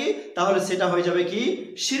দিয়ে থাকি, তাহলে সেটা হয়ে যাবে কি,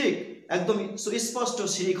 শিরিক, একদম স্পষ্ট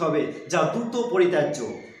শিরিক হবে, যা দ্রুত পরিত্যাজ্য,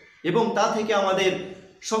 এবং তা থেকে আমাদের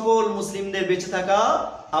সকল মুসলিমদের বেঁচে থাকা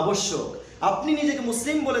আবশ্যক। আপনি নিজেকে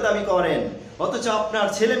মুসলিম বলে দাবি করেন, অথচ আপনার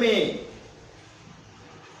ছেলে মেয়ে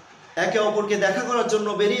একে অপরকে দেখা করার জন্য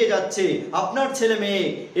বেরিয়ে যাচ্ছে, আপনার ছেলে মেয়ে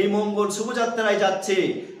এই মঙ্গল শুভযাত্রায় যাচ্ছে,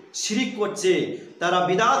 শিরিক করছে, তারা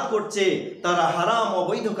বিদআত করছে, তারা হারাম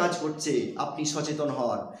অবৈধ কাজ করছে। আপনি সচেতন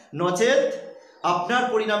হন, নচেত আপনার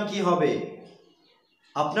পরিণাম কি হবে?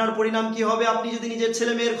 আপনার পরিণাম কি হবে আপনি যদি নিজের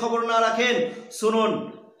ছেলে মেয়ের খবর না রাখেন? শুনুন,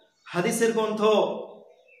 হাদিসের গ্রন্থ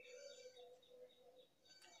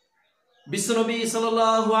বিশ্বনবী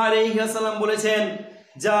সাল্লাল্লাহু আলাইহি ওয়াসাল্লাম বলেছেন,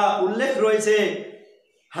 যা উল্লেখ রয়েছে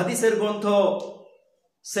হাদিসের গ্রন্থ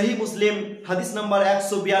সহিহ মুসলিম হাদিস নাম্বার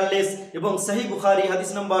 142 এবং সহিহ বুখারী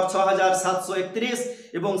হাদিস নাম্বার 6731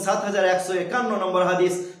 এবং 7151 নম্বর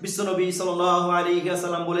হাদিস। বিশ্বনবী সাল্লাল্লাহু আলাইহি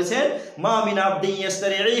ওয়াসাল্লাম বলেছেন, মা মিন আবদিন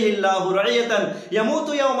ইয়াশতারিহি আল্লাহু রাইয়াতান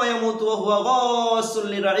ইয়ামুতু ইয়াওমা ইয়ামুতু ওয়া হুয়া গাসুল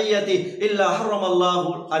লিরাইয়াতি ইল্লা হারামাল্লাহু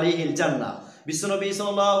আলাইহিল জান্নাহ। বিশ্বনবী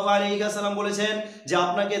সাল্লাল্লাহু আলাইহি ওয়াসাল্লাম বলেছেন যে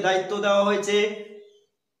আপনাকে দায়িত্ব দেওয়া হয়েছে,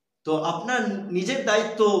 তো আপনার নিজের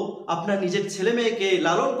দায়িত্ব আপনার নিজের ছেলে মেয়েকে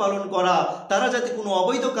লালন পালন করা, তারা যাতে কোনো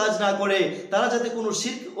অবৈধ কাজ না করে, তারা যাতে কোনো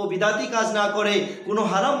শিরক ও বিদাতি কাজ না করে, কোনো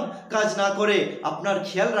হারাম কাজ না করে, আপনার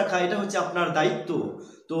খেয়াল রাখা, এটা হচ্ছে আপনার দায়িত্ব।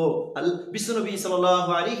 তো বিশ্বনবী সাল্লাল্লাহু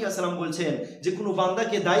আলাইহি ওয়াসাল্লাম বলছেন যে কোনো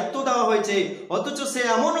বান্দাকে দায়িত্ব দেওয়া হয়েছে, অথচ সে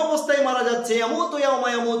এমন অবস্থায় মারা যাচ্ছে, ইয়ামুতু ইয়াওমা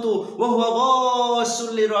ইয়ামুতু ওয়া হুয়া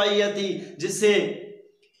গাসুল লিরাইয়াতি, যে সে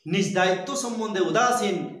নিজ দায়িত্ব সম্বন্ধে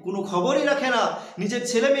উদাসীন, কোনো খবরই রাখে না, নিজের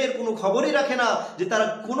ছেলে মেয়ের কোনো খবরই রাখে না যে তারা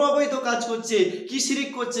কোনো অবৈধ কাজ করছে, কি শিরিক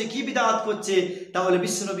করছে, কি বিদআত করছে। তাহলে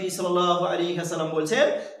বিশ্বনবী সাল্লাল্লাহু আলাইহি ওয়াসাল্লাম বলছেন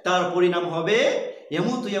তার পরিণাম হবে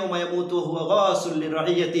ইয়ামুতু ইয়াওমা ইয়ামুতু হুয়া গাসুল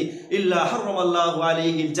লিরাইয়াতি ইল্লা হারামাল্লাহু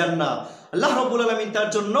আলাইহিল জান্নাহ। আল্লাহ রাব্বুল আলামিন তার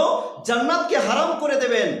জন্য জান্নাতকে হারাম করে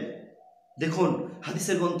দেবেন। দেখুন,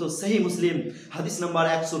 হাদিসের গ্রন্থ সহিহ মুসলিম হাদিস নাম্বার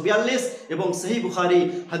 142 এবং সহিহ বুখারী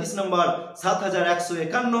হাদিস নাম্বার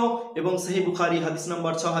 7151 এবং সহিহ বুখারী হাদিস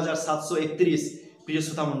নাম্বার 6731। প্রিয়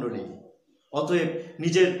শ্রোতা মণ্ডলী, অতএব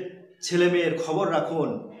নিজের ছেলে মেয়ের খবর রাখুন,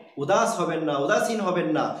 উদাস হবেন না, উদাসীন হবেন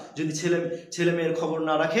না। যদি ছেলে মেয়ের খবর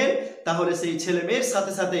না রাখেন তাহলে সেই ছেলে মেয়ের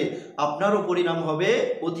সাথে সাথে আপনারও পরিণাম হবে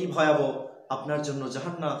অতি ভয়াবহ। আপনার জন্য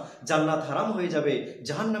জান্নাত হারাম হয়ে যাবে,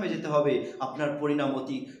 জাহান্নামে যেতে হবে, আপনার পরিণাম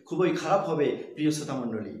অতি খুবই খারাপ হবে। প্রিয় শ্রোতা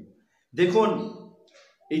মণ্ডলী, দেখুন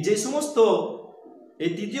এই যে সমস্ত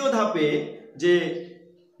এই তৃতীয় ধাপে যে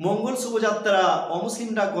মঙ্গল শোভাযাত্রা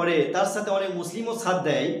অমুসলিমরা করে, তার সাথে অনেক মুসলিমও সাথ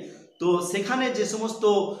দেয়। তো সেখানে যে সমস্ত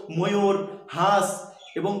ময়ূর, হাঁস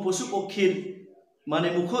এবং পশু পক্ষীর মানে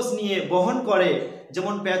মুখোশ নিয়ে বহন করে,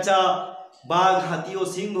 যেমন পেঁচা, বাঘ, হাতি ও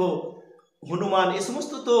সিংহ, হনুমান, এ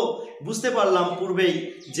সমস্ত তো বুঝতে পারলাম পূর্বেই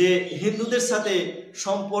যে হিন্দুদের সাথে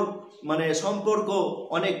সম্পর্ক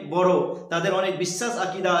অনেক বড়, তাদের অনেক বিশ্বাস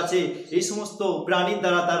আকিদা আছে। এই সমস্ত প্রাণীর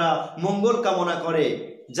দ্বারা তারা মঙ্গল কামনা করে,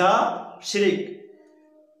 যা শিরিক।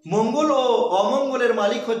 মঙ্গল ও অমঙ্গলের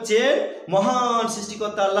মালিক হচ্ছে মহান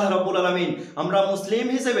সৃষ্টিকর্তা আল্লাহ রাব্বুল আলামিন। আমরা মুসলিম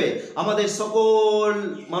হিসেবে আমাদের সকল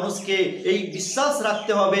মানুষকে এই বিশ্বাস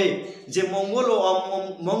রাখতে হবে যে মঙ্গল ও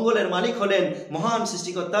অমঙ্গলের মালিক হলেন মহান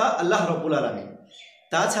সৃষ্টিকর্তা আল্লাহ রাব্বুল আলামিন।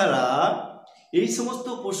 তাছাড়া এই সমস্ত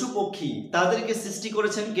পশু পক্ষী তাদেরকে সৃষ্টি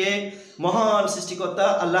করেছেন কে? মহান সৃষ্টিকর্তা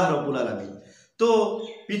আল্লাহ রাব্বুল আলামিন। তো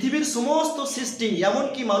পৃথিবীর সমস্ত সৃষ্টি,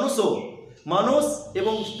 এমনকি মানুষ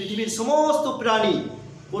এবং পৃথিবীর সমস্ত প্রাণী,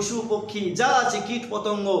 পশু পক্ষী যা আছে, কীট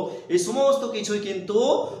পতঙ্গ, এই সমস্ত কিছুই কিন্তু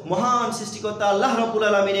মহান সৃষ্টিকর্তা আল্লাহ রাব্বুল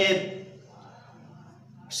আলামিনের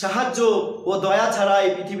সাহায্য ও দয়া ছাড়া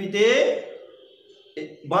এই পৃথিবীতে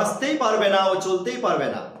বাঁচতেই পারবে না ও চলতেই পারবে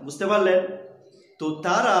না। বুঝতে পারলেন? তো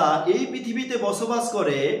তারা এই পৃথিবীতে বসবাস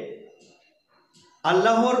করে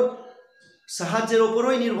আল্লাহর সাহায্যের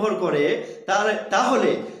ওপরই নির্ভর করে।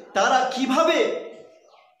 তাহলে তারা কিভাবে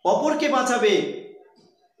অপরকে বাঁচাবে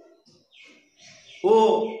ও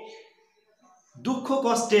দুঃখ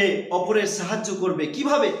কষ্টে অপরের সাহায্য করবে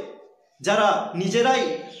কিভাবে? যারা নিজেরাই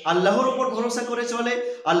আল্লাহর ওপর ভরসা করে চলে,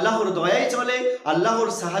 আল্লাহর দয়ায় চলে, আল্লাহর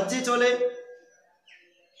সাহায্যে চলে।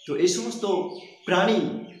 তো এই সমস্ত প্রাণী,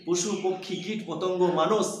 পশু পক্ষী, কীট পতঙ্গ,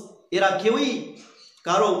 মানুষ, এরা কেউই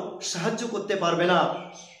কারো সাহায্য করতে পারবে না,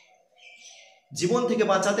 জীবন থেকে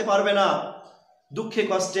বাঁচাতে পারবে না, দুঃখে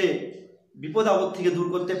কষ্টে বিপদ আপদ থেকে দূর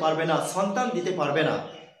করতে পারবে না, সন্তান দিতে পারবে না।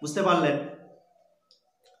 বুঝতে পারলেন?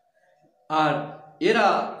 আর এরা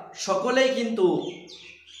সকলেই কিন্তু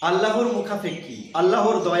আল্লাহর মুখাপেক্ষী,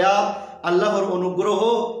 আল্লাহর দয়া, আল্লাহর অনুগ্রহ,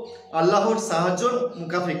 আল্লাহর সাহায্যর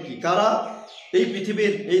মুখাপেক্ষী। কারা? এই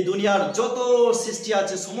পৃথিবীর, এই দুনিয়ার যত সৃষ্টি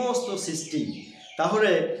আছে, সমস্ত সৃষ্টি।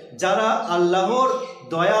 তাহলে যারা আল্লাহর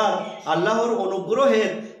দয়ার, আল্লাহর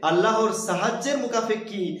অনুগ্রহের, আল্লাহর সাহায্যের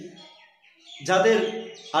মুখাপেক্ষী, যাদের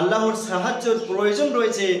আল্লাহর সাহায্যের প্রয়োজন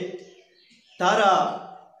রয়েছে, তারা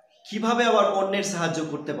কিভাবে আবার অন্যের সাহায্য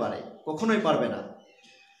করতে পারে? কখনোই পারবে না।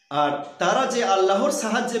 আর তারা যে আল্লাহর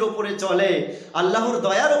সাহায্যের ওপরে চলে, আল্লাহর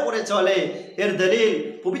দয়ার ওপরে চলে, এর দলিল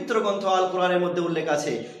পবিত্র গ্রন্থ আল কোরআনের মধ্যে উল্লেখ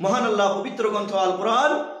আছে। মহান আল্লাহ পবিত্র গ্রন্থ আল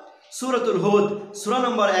কোরআন সূরাতুল হুদ সূরা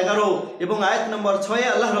নম্বর 11 এবং আয়াত নম্বর 6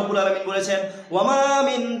 আল্লাহ রাব্বুল আলামিন বলেছেন, ওয়ামা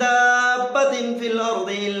মিন দাব্বাতিন ফিল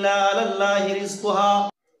আরদি ইল্লা আলাল্লাহি রিজকুহা।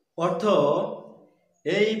 অর্থ,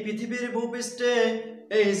 এই পৃথিবীর ভূপৃষ্ঠে,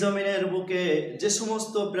 এই জমিনের বুকে যে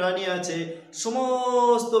সমস্ত প্রাণী আছে,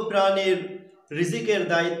 সমস্ত প্রাণীর রিজিকের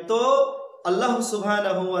দায়িত্ব আল্লাহ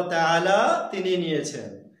সুবহানাহু ওয়া তাআলা তিনি নিয়েছেন।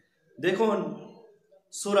 দেখুন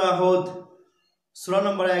সূরা হুদ সূরা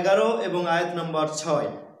নম্বর 11 এবং আয়াত নম্বর 6।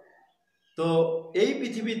 তো এই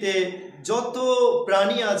পৃথিবীতে যত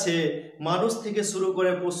প্রাণী আছে, মানুষ থেকে শুরু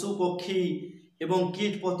করে পশু পক্ষী এবং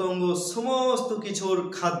কীট পতঙ্গ, সমস্ত কিছুর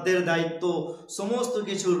খাদ্যের দায়িত্ব, সমস্ত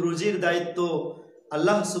কিছুর রুজির দায়িত্ব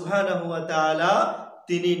আল্লাহ সুবহানাহু ওয়া তাআলা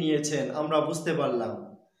তিনি নিয়েছেন। আমরা বুঝতে পারলাম।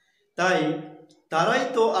 তাই তারাই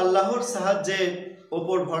তো আল্লাহর সাহায্যের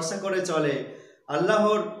ওপর ভরসা করে চলে,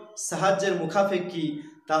 আল্লাহর সাহায্যের মুখাপেক্ষী।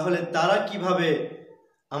 তাহলে তারা কিভাবে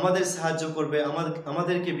আমাদের সাহায্য করবে,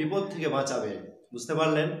 আমাদেরকে বিপদ থেকে বাঁচাবে? বুঝতে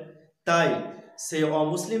পারলেন? তাই সেই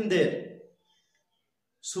অমুসলিমদের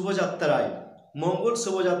শুভযাত্রায়, মঙ্গল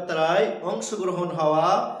শোভাযাত্রায় অংশগ্রহণ হওয়া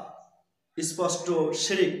স্পষ্ট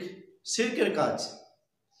শিরকের কাজ,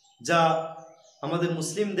 যা আমাদের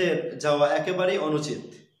মুসলিমদের যাওয়া একেবারেই অনুচিত।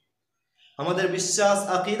 আমাদের বিশ্বাস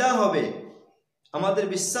আকীদা হবে, আমাদের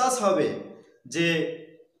বিশ্বাস হবে যে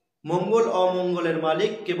মঙ্গল অমঙ্গলের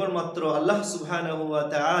মালিক কেবলমাত্র আল্লাহ সুবহানাহু ওয়া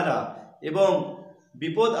তাআলা, এবং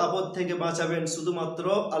বিপদ আপদ থেকে বাঁচাবেন শুধুমাত্র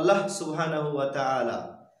আল্লাহ সুবহানাহু ওয়া তাআলা।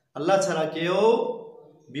 আল্লাহ ছাড়া কেউ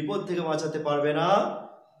বিপদ থেকে বাঁচাতে পারবে না।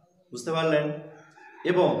 বুঝতে পারলেন?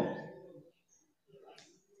 এবং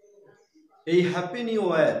এই হ্যাপি নিউ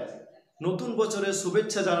ইয়ার, নতুন বছরের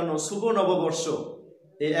শুভেচ্ছা জানানো, শুভ নববর্ষ,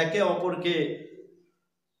 এই একে অপরকে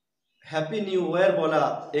হ্যাপি নিউ ইয়ার বলা,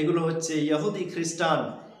 এগুলো হচ্ছে ইহুদি, খ্রিস্টান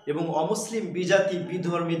এবং অমুসলিম বিজাতি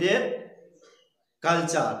বিধর্মীদের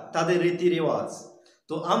কালচার, তাদের রীতি রেওয়াজ।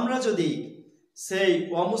 তো আমরা যদি সেই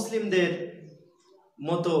অমুসলিমদের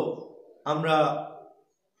মতো আমরা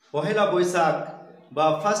পহেলা বৈশাখ বা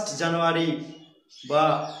 1 জানুয়ারি বা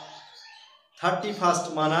 31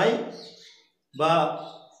 মানাই, বা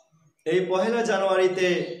এই পহেলা জানুয়ারিতে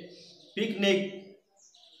পিকনিক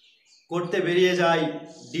করতে বেরিয়ে যাই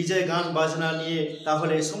ডিজে গান বাজনা নিয়ে,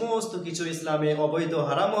 তাহলে সমস্ত কিছু ইসলামে অবৈধ,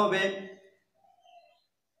 হারাম হবে।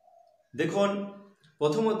 দেখুন,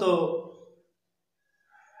 প্রথমত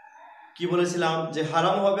কি বলেছিলাম, যে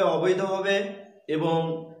হারাম হবে, অবৈধ হবে, এবং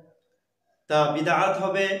তা বিদআত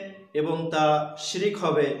হবে, এবং তা শিরক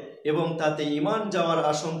হবে, এবং তাতে ঈমান যাওয়ার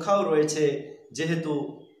আশঙ্কাও রয়েছে। যেহেতু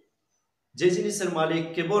যে জিনিসের মালিক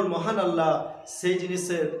কেবল মহান আল্লাহ, সেই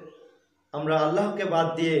জিনিসের আমরা আল্লাহকে বাদ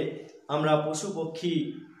দিয়ে আমরা পশু পক্ষী,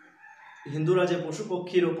 হিন্দুরা যে পশু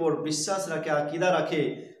পক্ষীর ওপর বিশ্বাস রাখে, আকীদা রাখে,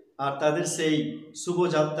 আর তাদের সেই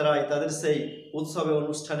শুভযাত্রায়, তাদের সেই উৎসবে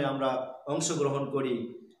অনুষ্ঠানে আমরা অংশগ্রহণ করি,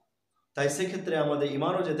 তাই সেক্ষেত্রে আমাদের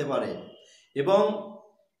ঈমানও যেতে পারে। এবং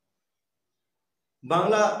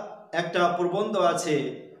বাংলা একটা প্রবন্ধ আছে,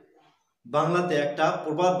 বাংলাতে একটা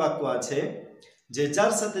প্রবাদ বাক্য আছে যে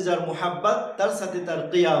যার সাথে যার মুহাব্বত তার সাথে তার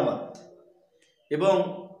কিয়ামত। এবং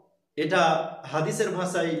এটা হাদিসের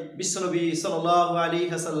ভাষায় বিশ্বনবী সাল্লাল্লাহু আলাইহি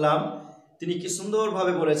ওয়াসাল্লাম তিনি কি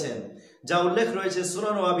সুন্দরভাবে বলেছেন, যা উল্লেখ রয়েছে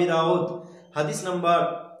সুনান আবি দাউদ হাদিস নাম্বার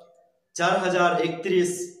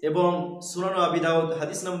 4031 এবং সুনান আবি দাউদ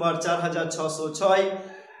হাদিস নাম্বার 4606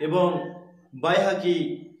 এবং বাইহাকি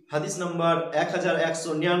হাদিস নাম্বার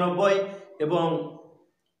 1199 এবং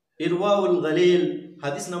ইরওয়াউল গালিল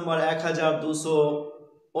হাদিস নাম্বার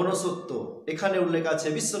 1269। এখানে উল্লেখ আছে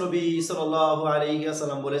বিশ্বনবী সাল্লাল্লাহু আলাইহি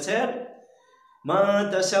ওয়াসাল্লাম বলেছেন, মা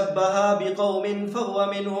তাশাব্বাহা বিকওমিন ফাহুয়া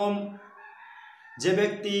মিনহুম, যে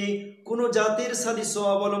ব্যক্তি কোন জাতির সাদৃশ্য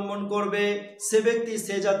অবলম্বন করবে, সে ব্যক্তি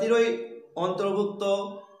সে জাতিরই অন্তর্ভুক্ত,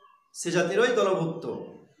 সে জাতিরই দলভুক্ত।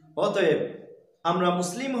 অতএব আমরা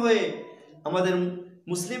মুসলিম হয়ে, আমাদের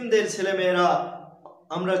মুসলিমদের ছেলেমেয়েরা,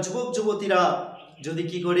 আমরা যুবক যুবতীরা যদি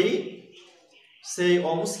কি করি, সেই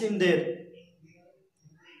অমুসলিমদের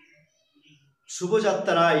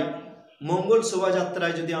শুভযাত্রায়, মঙ্গল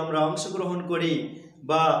শোভাযাত্রায় যদি আমরা অংশগ্রহণ করি,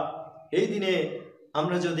 বা এই দিনে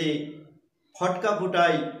আমরা যদি ফটকা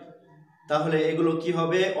ফুটাই, তাহলে এগুলো কি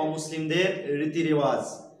হবে? অমুসলিমদের রীতি রেওয়াজ।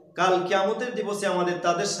 কাল কিয়ামতের দিবসে আমাদের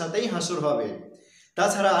তাদের সাথেই হাসর হবে।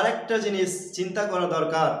 তাছাড়া আরেকটা জিনিস চিন্তা করা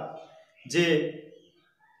দরকার, যে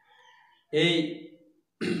এই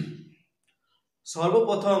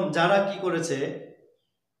সর্বপ্রথম যারা কি করেছে,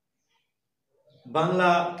 বাংলা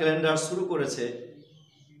ক্যালেন্ডার শুরু করেছে,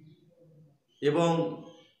 এবং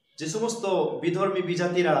যে সমস্ত বিধর্মী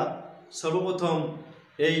বিজাতিরা সর্বপ্রথম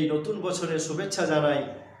এই নতুন বছরের শুভেচ্ছা জানায়,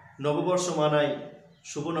 নববর্ষ মানায়,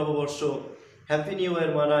 শুভ নববর্ষ, হ্যাপি নিউ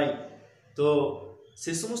ইয়ার মানায়, তো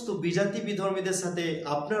সে সমস্ত বিজাতি বিধর্মীদের সাথে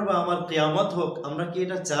আপনার বা আমার কিয়ামত হোক, আমরা কি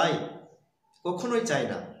এটা চাই? কখনোই চাই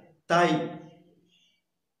না। তাই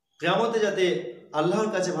কিয়ামতে যাতে আল্লাহর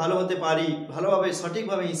কাছে ভালো হতে পারি, ভালোভাবে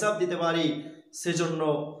সঠিকভাবে হিসাব দিতে পারি, সেজন্য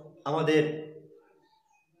আমাদের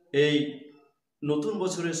এই নতুন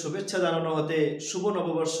বছরের শুভেচ্ছা জানানো হতে শুভ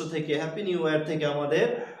নববর্ষ থেকে, হ্যাপি নিউ ইয়ার থেকে আমাদের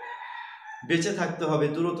বেঁচে থাকতে হবে,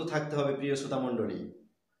 দূরত থাকতে হবে প্রিয় শ্রোতা মণ্ডলী।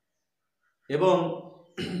 এবং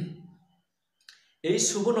এই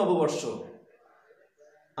শুভ নববর্ষ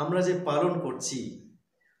আমরা যে পালন করছি,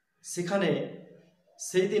 সেখানে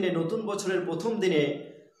সেই দিনে নতুন বছরের প্রথম দিনে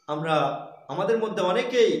আমরা আমাদের মধ্যে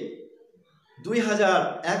অনেকেই 2000,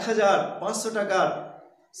 1000, 500 টাকার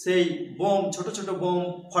সেই বোম, ছোট ছোট বোম,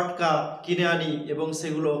 ফটকা কিনে আনি এবং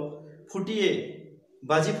সেগুলো ফুটিয়ে,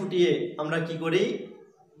 বাজি ফুটিয়ে আমরা কি করি,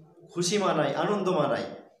 খুশি মানাই, আনন্দ মানাই।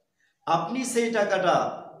 আপনি সেই টাকাটা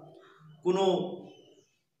কোনো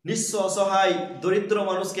নিঃস্ব, অসহায়, দরিদ্র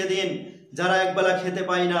মানুষকে দিন, যারা একবেলা খেতে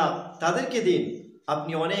পায় না, তাদেরকে দিন।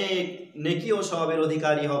 আপনি অনেক নেকি ও সওয়াবের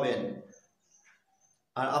অধিকারী হবেন।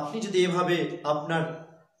 আর আপনি যদি এভাবে আপনার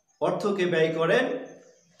অর্থকে ব্যয় করেন,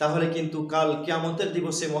 তাহলে কিন্তু কাল কিয়ামতের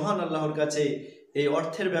দিবসে মহান আল্লাহর কাছে এই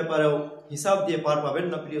অর্থের ব্যাপারেও হিসাব দিয়ে পার পাবেন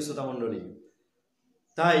না প্রিয় শ্রোতা মণ্ডলী।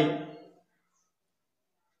 তাই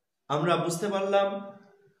আমরা বুঝতে পারলাম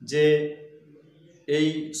যে এই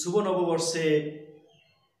শুভ নববর্ষে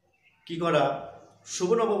কি করা, শুভ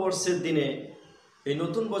নববর্ষের দিনে, এই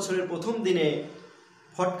নতুন বছরের প্রথম দিনে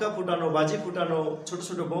ফটকা ফুটানো, বাজি ফুটানো, ছোট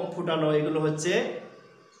ছোট বোম ফুটানো, এগুলো হচ্ছে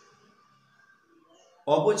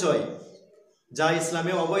অপচয়, যা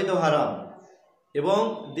ইসলামে অবৈধ, হারাম। এবং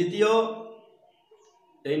দ্বিতীয়,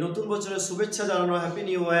 এই নতুন বছরের শুভেচ্ছা জানানো, হ্যাপি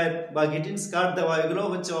নিউ ইয়ার বা গ্রিটিংস কার্ড দেওয়া, এগুলো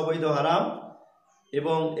হচ্ছে অবৈধ, হারাম।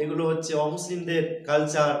 এবং এগুলো হচ্ছে অমুসলিমদের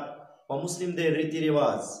কালচার, অমুসলিমদের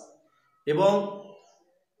রীতিরেওয়াজ, এবং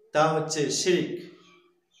তা হচ্ছে শিরক,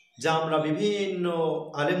 যা আমরা বিভিন্ন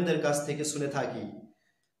আলেমদের কাছ থেকে শুনে থাকি।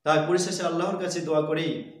 তাই পরিশেষে আল্লাহর কাছে দোয়া করি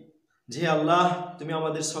যে আল্লাহ, তুমি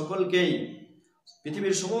আমাদের সকলকেই,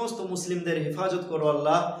 পৃথিবীর সমস্ত মুসলিমদের হেফাজত করো।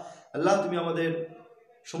 আল্লাহ, আল্লাহ তুমি আমাদের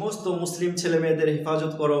সমস্ত মুসলিম ছেলে মেয়েদের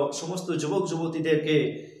হেফাজত করো, সমস্ত যুবক যুবতীদেরকে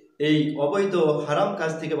এই অবৈধ হারাম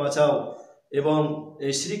কাজ থেকে বাঁচাও এবং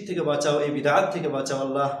এই শিরক থেকে বাঁচাও, এই বিদআত থেকে বাঁচাও।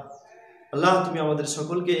 আল্লাহ, আল্লাহ তুমি আমাদের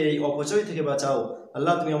সকলকে এই অপচয় থেকে বাঁচাও।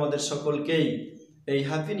 আল্লাহ তুমি আমাদের সকলকেই এই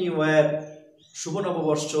হ্যাপি নিউ ইয়ার, শুভ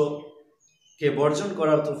নববর্ষকে বর্জন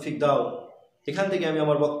করার তৌফিক দাও। এখান থেকে আমি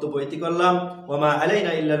আমার বক্তব্য ইতি করলাম। ওয়া মা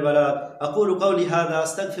আলাইনা ইল্লাল বালাগ। আকুলু কাওলি হাযা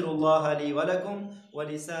আস্তাগফিরুল্লাহ লি ওয়া লাকুম ওয়া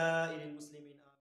লিসাইরিল মুসলিমিন।